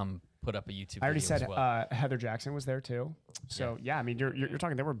put up a YouTube. I already video said as well. Heather Jackson was there too. So yeah, I mean you're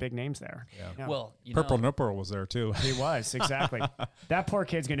talking. There were big names there. Yeah. Well, you Purple know, Nipper was there too. He was exactly. That poor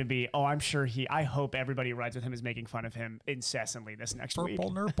kid's going to be. Oh, I'm sure he. I hope everybody who rides with him is making fun of him incessantly this next week.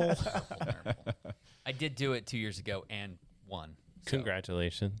 Purple Nurple. I did do it 2 years ago and won. So,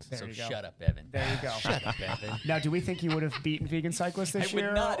 Congratulations. There so you go. shut up, Evan. There you go. Shut up, Evan. Now, do we think you would have beaten Vegan Cyclists this I would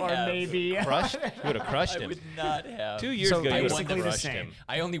year, not or have. maybe? Crushed? You would have crushed I him. would not have. 2 years So ago, you would have basically the crushed same. him.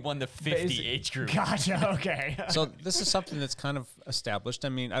 I only won the 50 age group. Gotcha. Okay. So this is something that's kind of established. I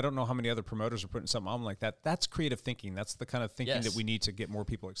mean, I don't know how many other promoters are putting something on like that. That's creative thinking. That's the kind of thinking Yes. that we need to get more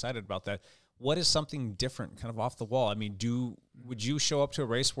people excited about that. What is something different, kind of off the wall? I mean, would you show up to a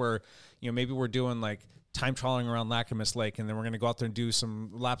race where, you know, maybe we're doing like time trialing around Lacamas Lake, and then we're going to go out there and do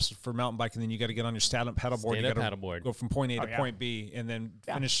some laps for mountain bike, and then you got to get on your stand-up paddleboard. You Stand-up got to paddleboard. go from point A to yeah. point B, and then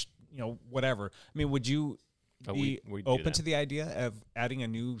finish, you know, whatever. I mean, would you Oh, be we'd do open that. to the idea of adding a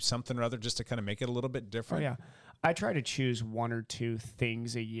new something or other just to kind of make it a little bit Oh different? yeah. I try to choose one or two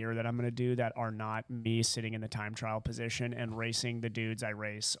things a year that I'm going to do that are not me sitting in the time trial position and racing the dudes I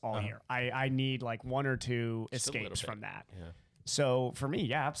race all year. I need like one or two Just a little escapes bit. from that. Yeah. So for me,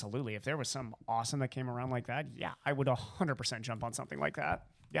 yeah, absolutely. If there was some awesome that came around like that, yeah, I would 100% jump on something like that.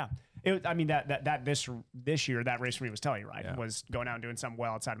 Yeah. I mean, that this year, that race for me was Telluride. Yeah. Was going out and doing something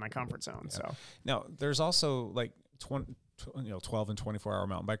well outside of my comfort zone. So Now, there's also like 12 and 24-hour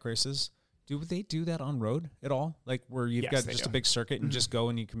mountain bike races. Do they do that on road at all? Like where you've Yes, got they just do. a big circuit and just go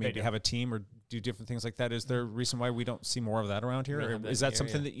and you can maybe do. have a team or do different things like that? Is there a reason why we don't see more of that around here? don't Or have that is in that the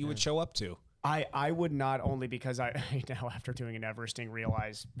something area. that you would show up to? I would not, only because I now, after doing an Everesting,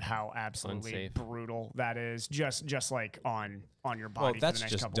 realize how absolutely Unsafe. brutal that is. Just like on your body. Well, for that's the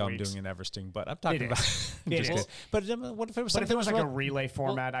next just couple dumb weeks. doing an Everesting, but I'm talking It about. is. I'm It just is. kidding. But what if it was But something if it was like a real- relay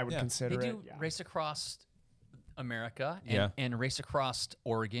format, I would yeah. consider They it. do Yeah. race across America and, Yeah. and race across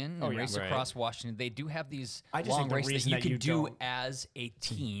Oregon and Oh, yeah. race Right. across Washington. They do have these I just long think the races that reason you that can you do don't- as a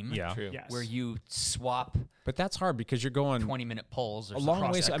team. Yeah. True. Yes. Where you swap But that's hard because you're going 20-minute poles or a something. long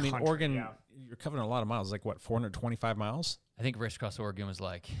across ways. that I mean, country, Oregon, yeah. you're covering a lot of miles. Like what, 425 miles? I think race across Oregon was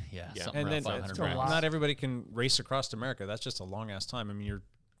like, something And around then 500 a lot. miles. not everybody can race across America. That's just a long ass time. I mean, you're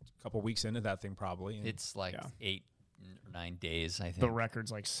a couple weeks into that thing probably. and- It's like Yeah. 8 or 9 days, I think. The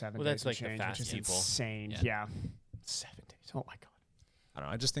record's like 7 Well, days that's and like the change, fast which is people. insane. Yeah. Yeah. 7 days. Oh my god. I don't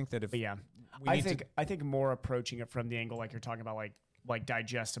know. I just think that if But yeah, we I need to- think more approaching it from the angle like you're talking about, like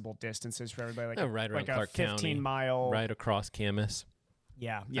digestible distances for everybody, like Yeah, right around like Clark a 15 County, mile. right across Camas.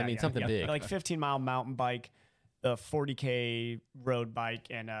 Yeah, I mean, something big. like 15-mile mountain bike, a 40K road bike,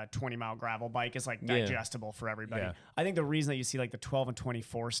 and a 20-mile gravel bike is like Yeah. digestible for everybody. Yeah. I think the reason that you see like the 12 and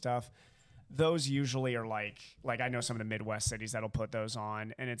 24 stuff, those usually are like I know some of the Midwest cities that'll put those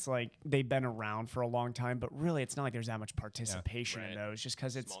on, and it's like they've been around for a long time, but really it's not like there's that much participation in Right. those, just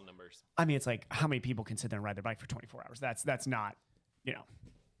because it's. Small numbers. I mean, it's like how many people can sit there and ride their bike for 24 hours? That's not,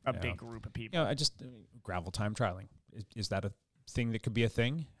 a big group of people. you know, gravel time trialing. Is that a thing that could be a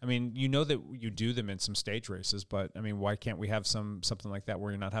thing? I mean, you know that you do them in some stage races, but I mean, why can't we have something like that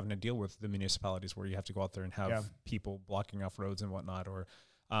where you're not having to deal with the municipalities where you have to go out there and have Yeah. people blocking off roads and whatnot? Or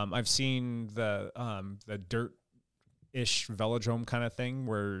I've seen the dirt-ish velodrome kind of thing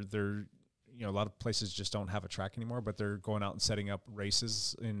where they're, a lot of places just don't have a track anymore, but they're going out and setting up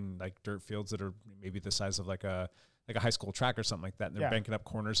races in like dirt fields that are maybe the size of like a high school track or something like that. And they're Yeah. banking up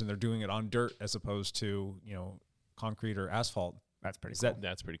corners and they're doing it on dirt as opposed to, concrete or asphalt. That's pretty Is cool.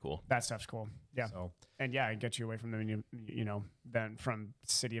 That's pretty cool. That stuff's cool. Yeah. So And yeah, it gets you away from the then from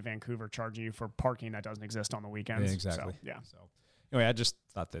city of Vancouver charging you for parking that doesn't exist on the weekends. yeah, exactly. So, yeah. So anyway, I just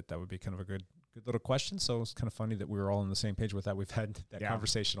thought that would be kind of a good little question. So it's kind of funny that we were all on the same page with that. We've had that Yeah.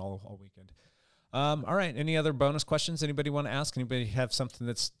 conversation all weekend. All right. Any other bonus questions? Anybody want to ask? Anybody have something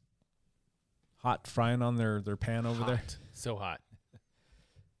that's hot frying on their pan over there? So hot.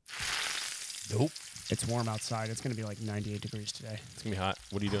 Nope. It's warm outside. It's going to be like 98 degrees today. It's gonna be hot.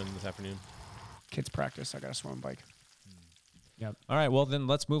 What are you doing this afternoon? Kids practice. I got a swim bike. Yep. All right. Well, then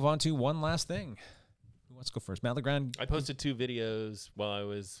let's move on to one last thing. Who wants to go first? Matt LeGrand. I posted 2 videos while I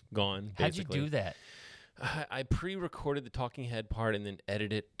was gone. How'd you basically. do that? I pre-recorded the talking head part and then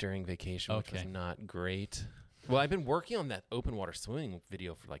edited it during vacation, which was Okay. not great. Well, I've been working on that open water swimming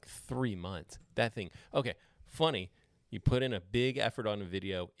video for like 3 months. That thing. Okay, funny. You put in a big effort on a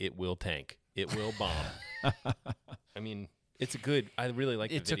video, it will tank. It will bomb. I mean, it's a good. I really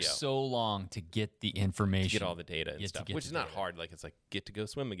like It the video. took so long to get the information. To get all the data and Get to stuff, get which the is not data. hard. Like it's like get to go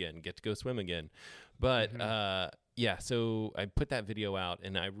swim again. But yeah, so I put that video out,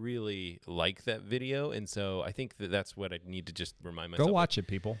 and I really like that video, and so I think that's what I need to just remind myself. Go watch it,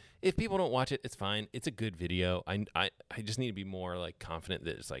 people. If people don't watch it, it's fine. It's a good video. I just need to be more like confident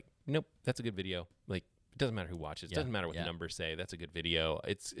that it's like, nope, that's a good video. Like it doesn't matter who watches. It Yeah, doesn't matter what yeah. the numbers say. That's a good video.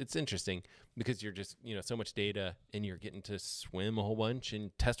 It's interesting because you're just so much data and you're getting to swim a whole bunch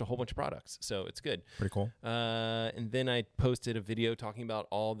and test a whole bunch of products. So it's good. Pretty cool. And then I posted a video talking about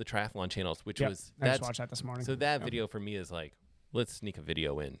all the triathlon channels, which Yep. was I just watched that this morning. So that video for me is like, let's sneak a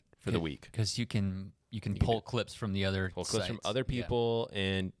video in for the week. Because you can pull clips from the other Pull clips from sites. other Yeah. people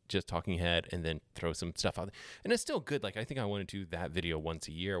and just talking head and then throw some stuff out there. And it's still good. Like, I think I want to do that video once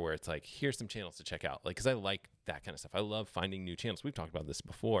a year where it's like, here's some channels to check out. Like, because I like that kind of stuff. I love finding new channels. We've talked about this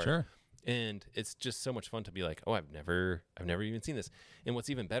before. Sure. And it's just so much fun to be like, oh, I've never even seen this. And what's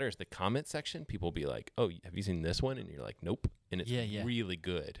even better is the comment section. People will be like, oh, have you seen this one? And you're like, nope. And it's Yeah. really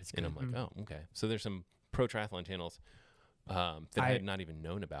good. And I'm like, oh, okay. So there's some pro triathlon channels that I had not even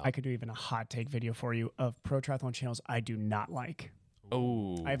known about. I could do even a hot take video for you of pro triathlon channels I do not like.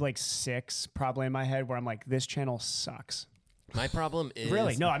 Oh. I have like 6 probably in my head where I'm like, this channel sucks. My problem is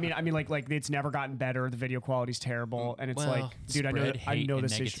Really? No, I mean, like it's never gotten better. The video quality's terrible, and it's Well, like, dude, Spread I hate know and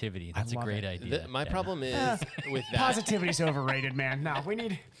this is negativity. I That's a love great it. idea. My Yeah. problem is with that. Positivity's overrated, man. No, we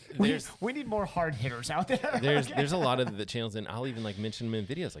need more hard hitters out there. There's a lot of the channels, and I'll even like mention them in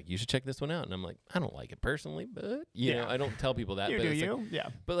videos. Like, you should check this one out, and I'm like, I don't like it personally, but you know, I don't tell people that. You but do it's you? like, Yeah.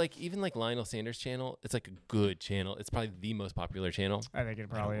 But like even like Lionel Sanders' channel, it's like a good channel. It's probably the most popular channel. I think it I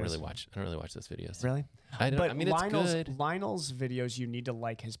probably don't is. really watch. I don't really watch those videos. Really? I don't. But I mean, it's good. Lionel's videos, you need to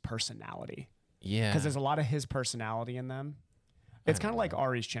like his personality. Yeah. Because there's a lot of his personality in them. It's kind of like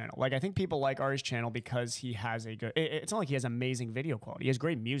Ari's channel. Like I think people like Ari's channel because he has a good. It's not like he has amazing video quality. He has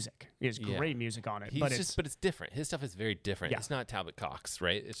great music. He has great music on it. But it's different. His stuff is very different. Yeah. It's not Talbot Cox,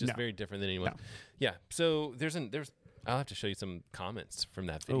 right? It's just very different than anyone. No. Yeah. So there's I'll have to show you some comments from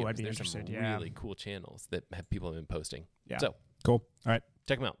that video. Oh, I'd be there's interested. some really cool channels that people have been posting. Yeah. So Cool. All right.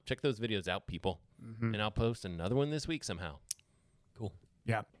 check them out. Check those videos out, people. And I'll post another one this week somehow. Cool.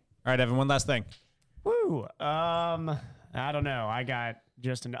 Yeah. All right, Evan. One last thing. Woo. I don't know. I got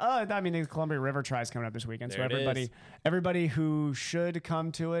just the Columbia River Tri is coming up this weekend. There So it is. everybody who should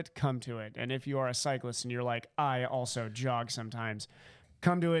come to it. And if you are a cyclist and you're like, I also jog sometimes,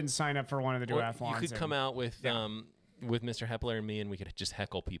 come to it and sign up for one of the Or duathlons. you could come out with Mr. Hepler and me, and we could just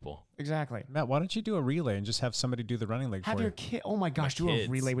heckle people. Exactly. Matt, why don't you do a relay and just have somebody do the running leg Have for your you? kid. Oh my gosh, do kids.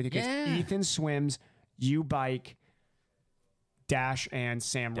 a relay with your kids. Yeah. Ethan swims, you bike, Dash and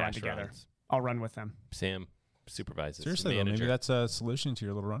Sam run Dash together. runs. I'll run with them. Sam supervises. Seriously, though, maybe manager. that's a solution to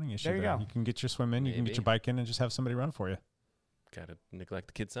your little running issue. There you go. You can get your swim in, you can get Maybe. your bike in, and just have somebody run for you. Gotta neglect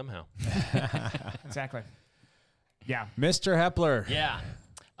the kids somehow. Exactly. Yeah. Mr. Hepler. Yeah.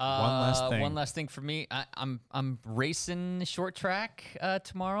 last thing. One last thing for me. I'm racing short track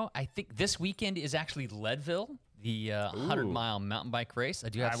tomorrow. I think this weekend is actually Leadville, the 100-mile mountain bike race. I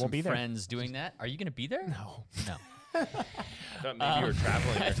do have I will some be there. friends doing that. Are you going to be there? No. Thought maybe you were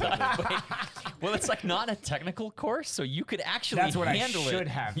traveling or something. Well, it's like not a technical course, so you could actually That's what I handle it. should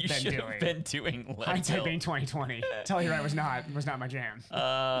have You been should doing. have been doing Hindsight Leadville. being 2020. Tell you right was not my jam.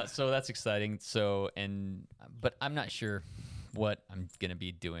 So that's exciting. But I'm not sure what I'm gonna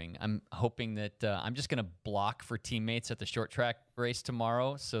be doing. I'm hoping that I'm just gonna block for teammates at the short track race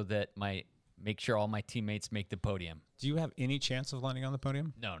tomorrow, so that make sure all my teammates make the podium. Do you have any chance of landing on the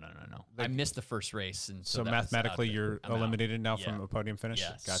podium? No. I missed the first race, and So that was out mathematically, of it. you're I'm out. eliminated now Yeah. from a podium finish?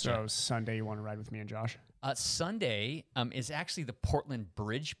 Yes. Gotcha. So Sunday, you want to ride with me and Josh? Sunday is actually the Portland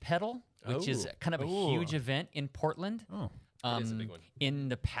Bridge Pedal, which is kind of a huge event in Portland. Oh. That is a big one. In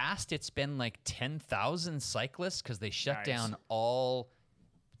the past, it's been like 10,000 cyclists because they shut Nice. down all.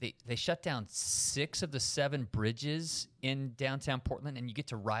 They shut down 6 of the 7 bridges in downtown Portland, and you get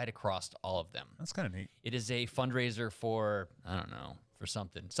to ride across all of them. That's kind of neat. It is a fundraiser for, I don't know, for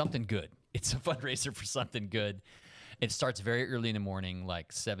something good. It's a fundraiser for something good. It starts very early in the morning,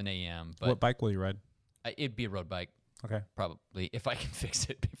 like 7 a.m. But What bike will you ride? it'd be a road bike, Okay. probably, if I can fix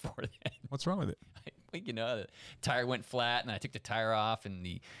it before then. What's wrong with it? Well, the tire went flat, and I took the tire off, and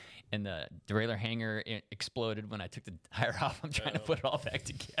the derailleur hanger exploded when I took the tire off. I'm trying to put it all back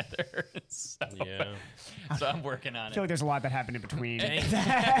together. So I'm working on I feel like it. there's a lot that happened in between.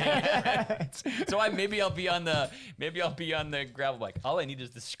 So maybe I'll be on the gravel bike. All I need is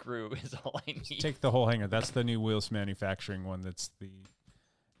the screw. Is all I need. Take the whole hanger. That's the new Wheels Manufacturing one. That's the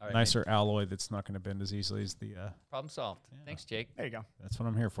nicer alloy that's not going to bend as easily as the. Problem solved. Thanks, Jake. There you go. That's what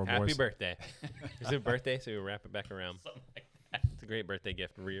I'm here for, Happy boys. birthday. It's a birthday, so we wrap it back around. It's a great birthday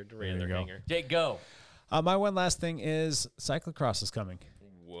gift. Rear to you rear go. hanger. Jake, go. My one last thing is cyclocross is coming.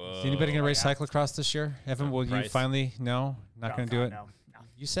 Whoa. Is anybody going to race cyclocross this year? Evan, will you Price. finally? No, not going to do it. No.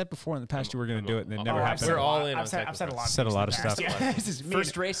 You said before in the past you were going to do it, and it never I've happened. said We're all in on I've said a cyclocross. lot. Said a lot of things in the stuff. past. Yeah, this is me First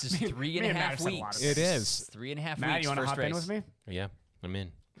and- race is me 3.5 and Matt have said a lot weeks. of It things. is. 3.5 Matt, weeks. you want to first hop race. in with me? Yeah, I'm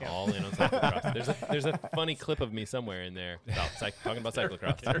in. All in on cyclocross. There's a funny clip of me somewhere in there about talking about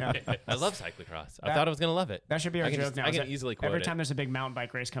cyclocross. I love cyclocross. I thought I was gonna love it. That should be our I can joke just- now. I is can that easily quote every it. time there's a big mountain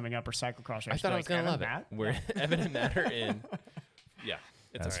bike race coming up or cyclocross race. I thought I was gonna love Matt? it. We're Evan and Matt are in. Yeah,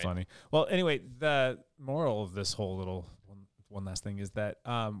 it's That's all right. funny. Well, anyway, the moral of this whole little one last thing is that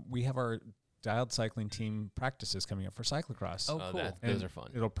we have our Dialed Cycling team practices coming up for cyclocross. Oh, cool. Those And are fun.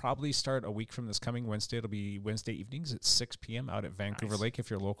 It'll probably start a week from this coming Wednesday. It'll be Wednesday evenings at 6 p.m. out at Vancouver Lake.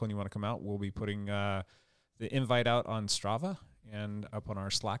 If you're local and you want to come out, we'll be putting the invite out on Strava and up on our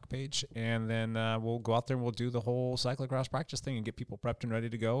Slack page. And then we'll go out there and we'll do the whole cyclocross practice thing and get people prepped and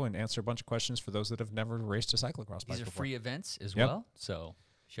ready to go and answer a bunch of questions for those that have never raced a cyclocross bike These are before. free events as Yep. well, so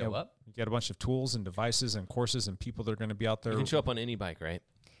show up. You get a bunch of tools and devices and courses and people that are going to be out there. You can show up on any bike, right?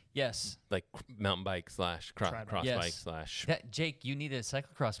 Yes. Like mountain bike / cross Yes. bike / Jake, you need a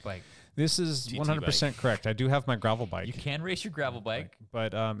cyclocross bike. This is TT 100% correct. I do have my gravel bike. You can race your gravel bike.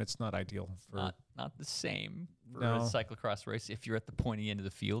 But it's not ideal for Not the same for No. a cyclocross race. If you're at the pointy end of the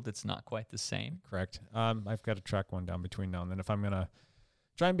field, it's not quite the same. correct. I've got to track one down between now and then if I'm gonna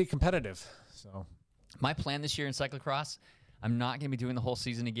try and be competitive. So My plan this year in cyclocross, I'm not going to be doing the whole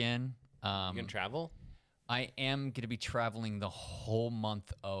season again. You can travel. I am going to be traveling the whole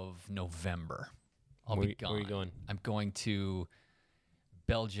month of November. I'll Where be you- gone. where you going? I'm going to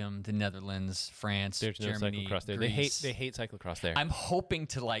Belgium, the Netherlands, France, There's Germany, no cyclocross there. Greece. They hate cyclocross there. I'm hoping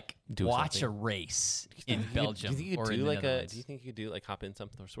to Do watch something. a race in Belgium Do you think you or could in do the like a? Netherlands. Do you think you could do like hop in some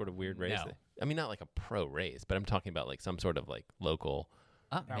sort of weird race? No. I mean, not like a pro race, but I'm talking about like some sort of like local.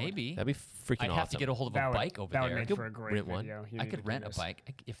 Maybe. That'd be freaking I'd awesome. have to get a hold of a bike over that there. would make Could for a great rent one. video. You I need to could do rent a this.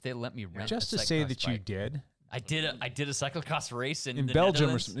 bike if they let me rent. Just a to say cyclocross that you bike. did. I did a cyclocross race in the Belgium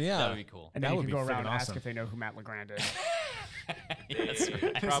or Netherlands. something. Yeah. That would be cool. And That then you would could be go around friggin' and ask awesome. if they know who Matt LeGrand is. That's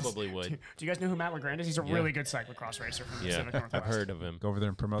right. Probably would. Do you guys know who Matt LeGrand is? He's a really good cyclocross racer from the Yeah, Pacific Northwest. I've heard of him. Go over there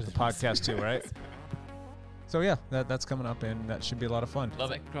and promote the podcast too, right? So yeah, that's coming up, and that should be a lot of fun.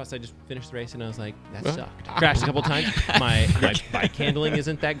 Love it. Cross. I just finished the race and I was like, that sucked. Crashed a couple times. My bike handling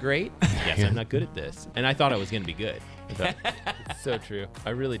isn't that great. Yes, I'm not good at this. And I thought I was going to be good. I thought, it's so true. I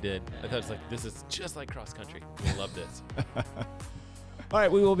really did. I thought it was like, this is just like cross country. I love this. All right,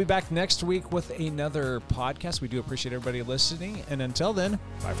 we will be back next week with another podcast. We do appreciate everybody listening, and until then,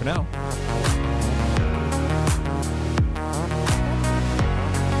 bye for now.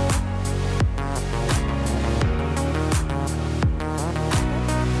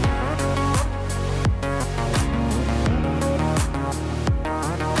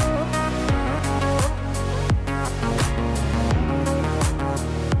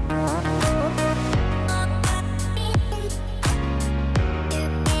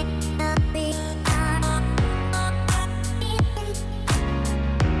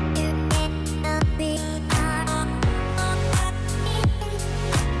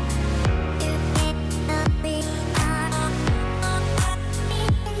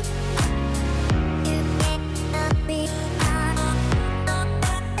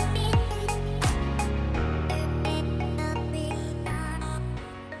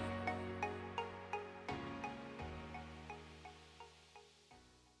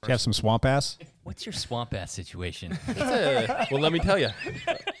 You have some swamp ass? What's your swamp ass situation? Well, let me tell you.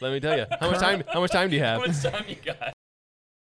 How much time do you have? How much time you got?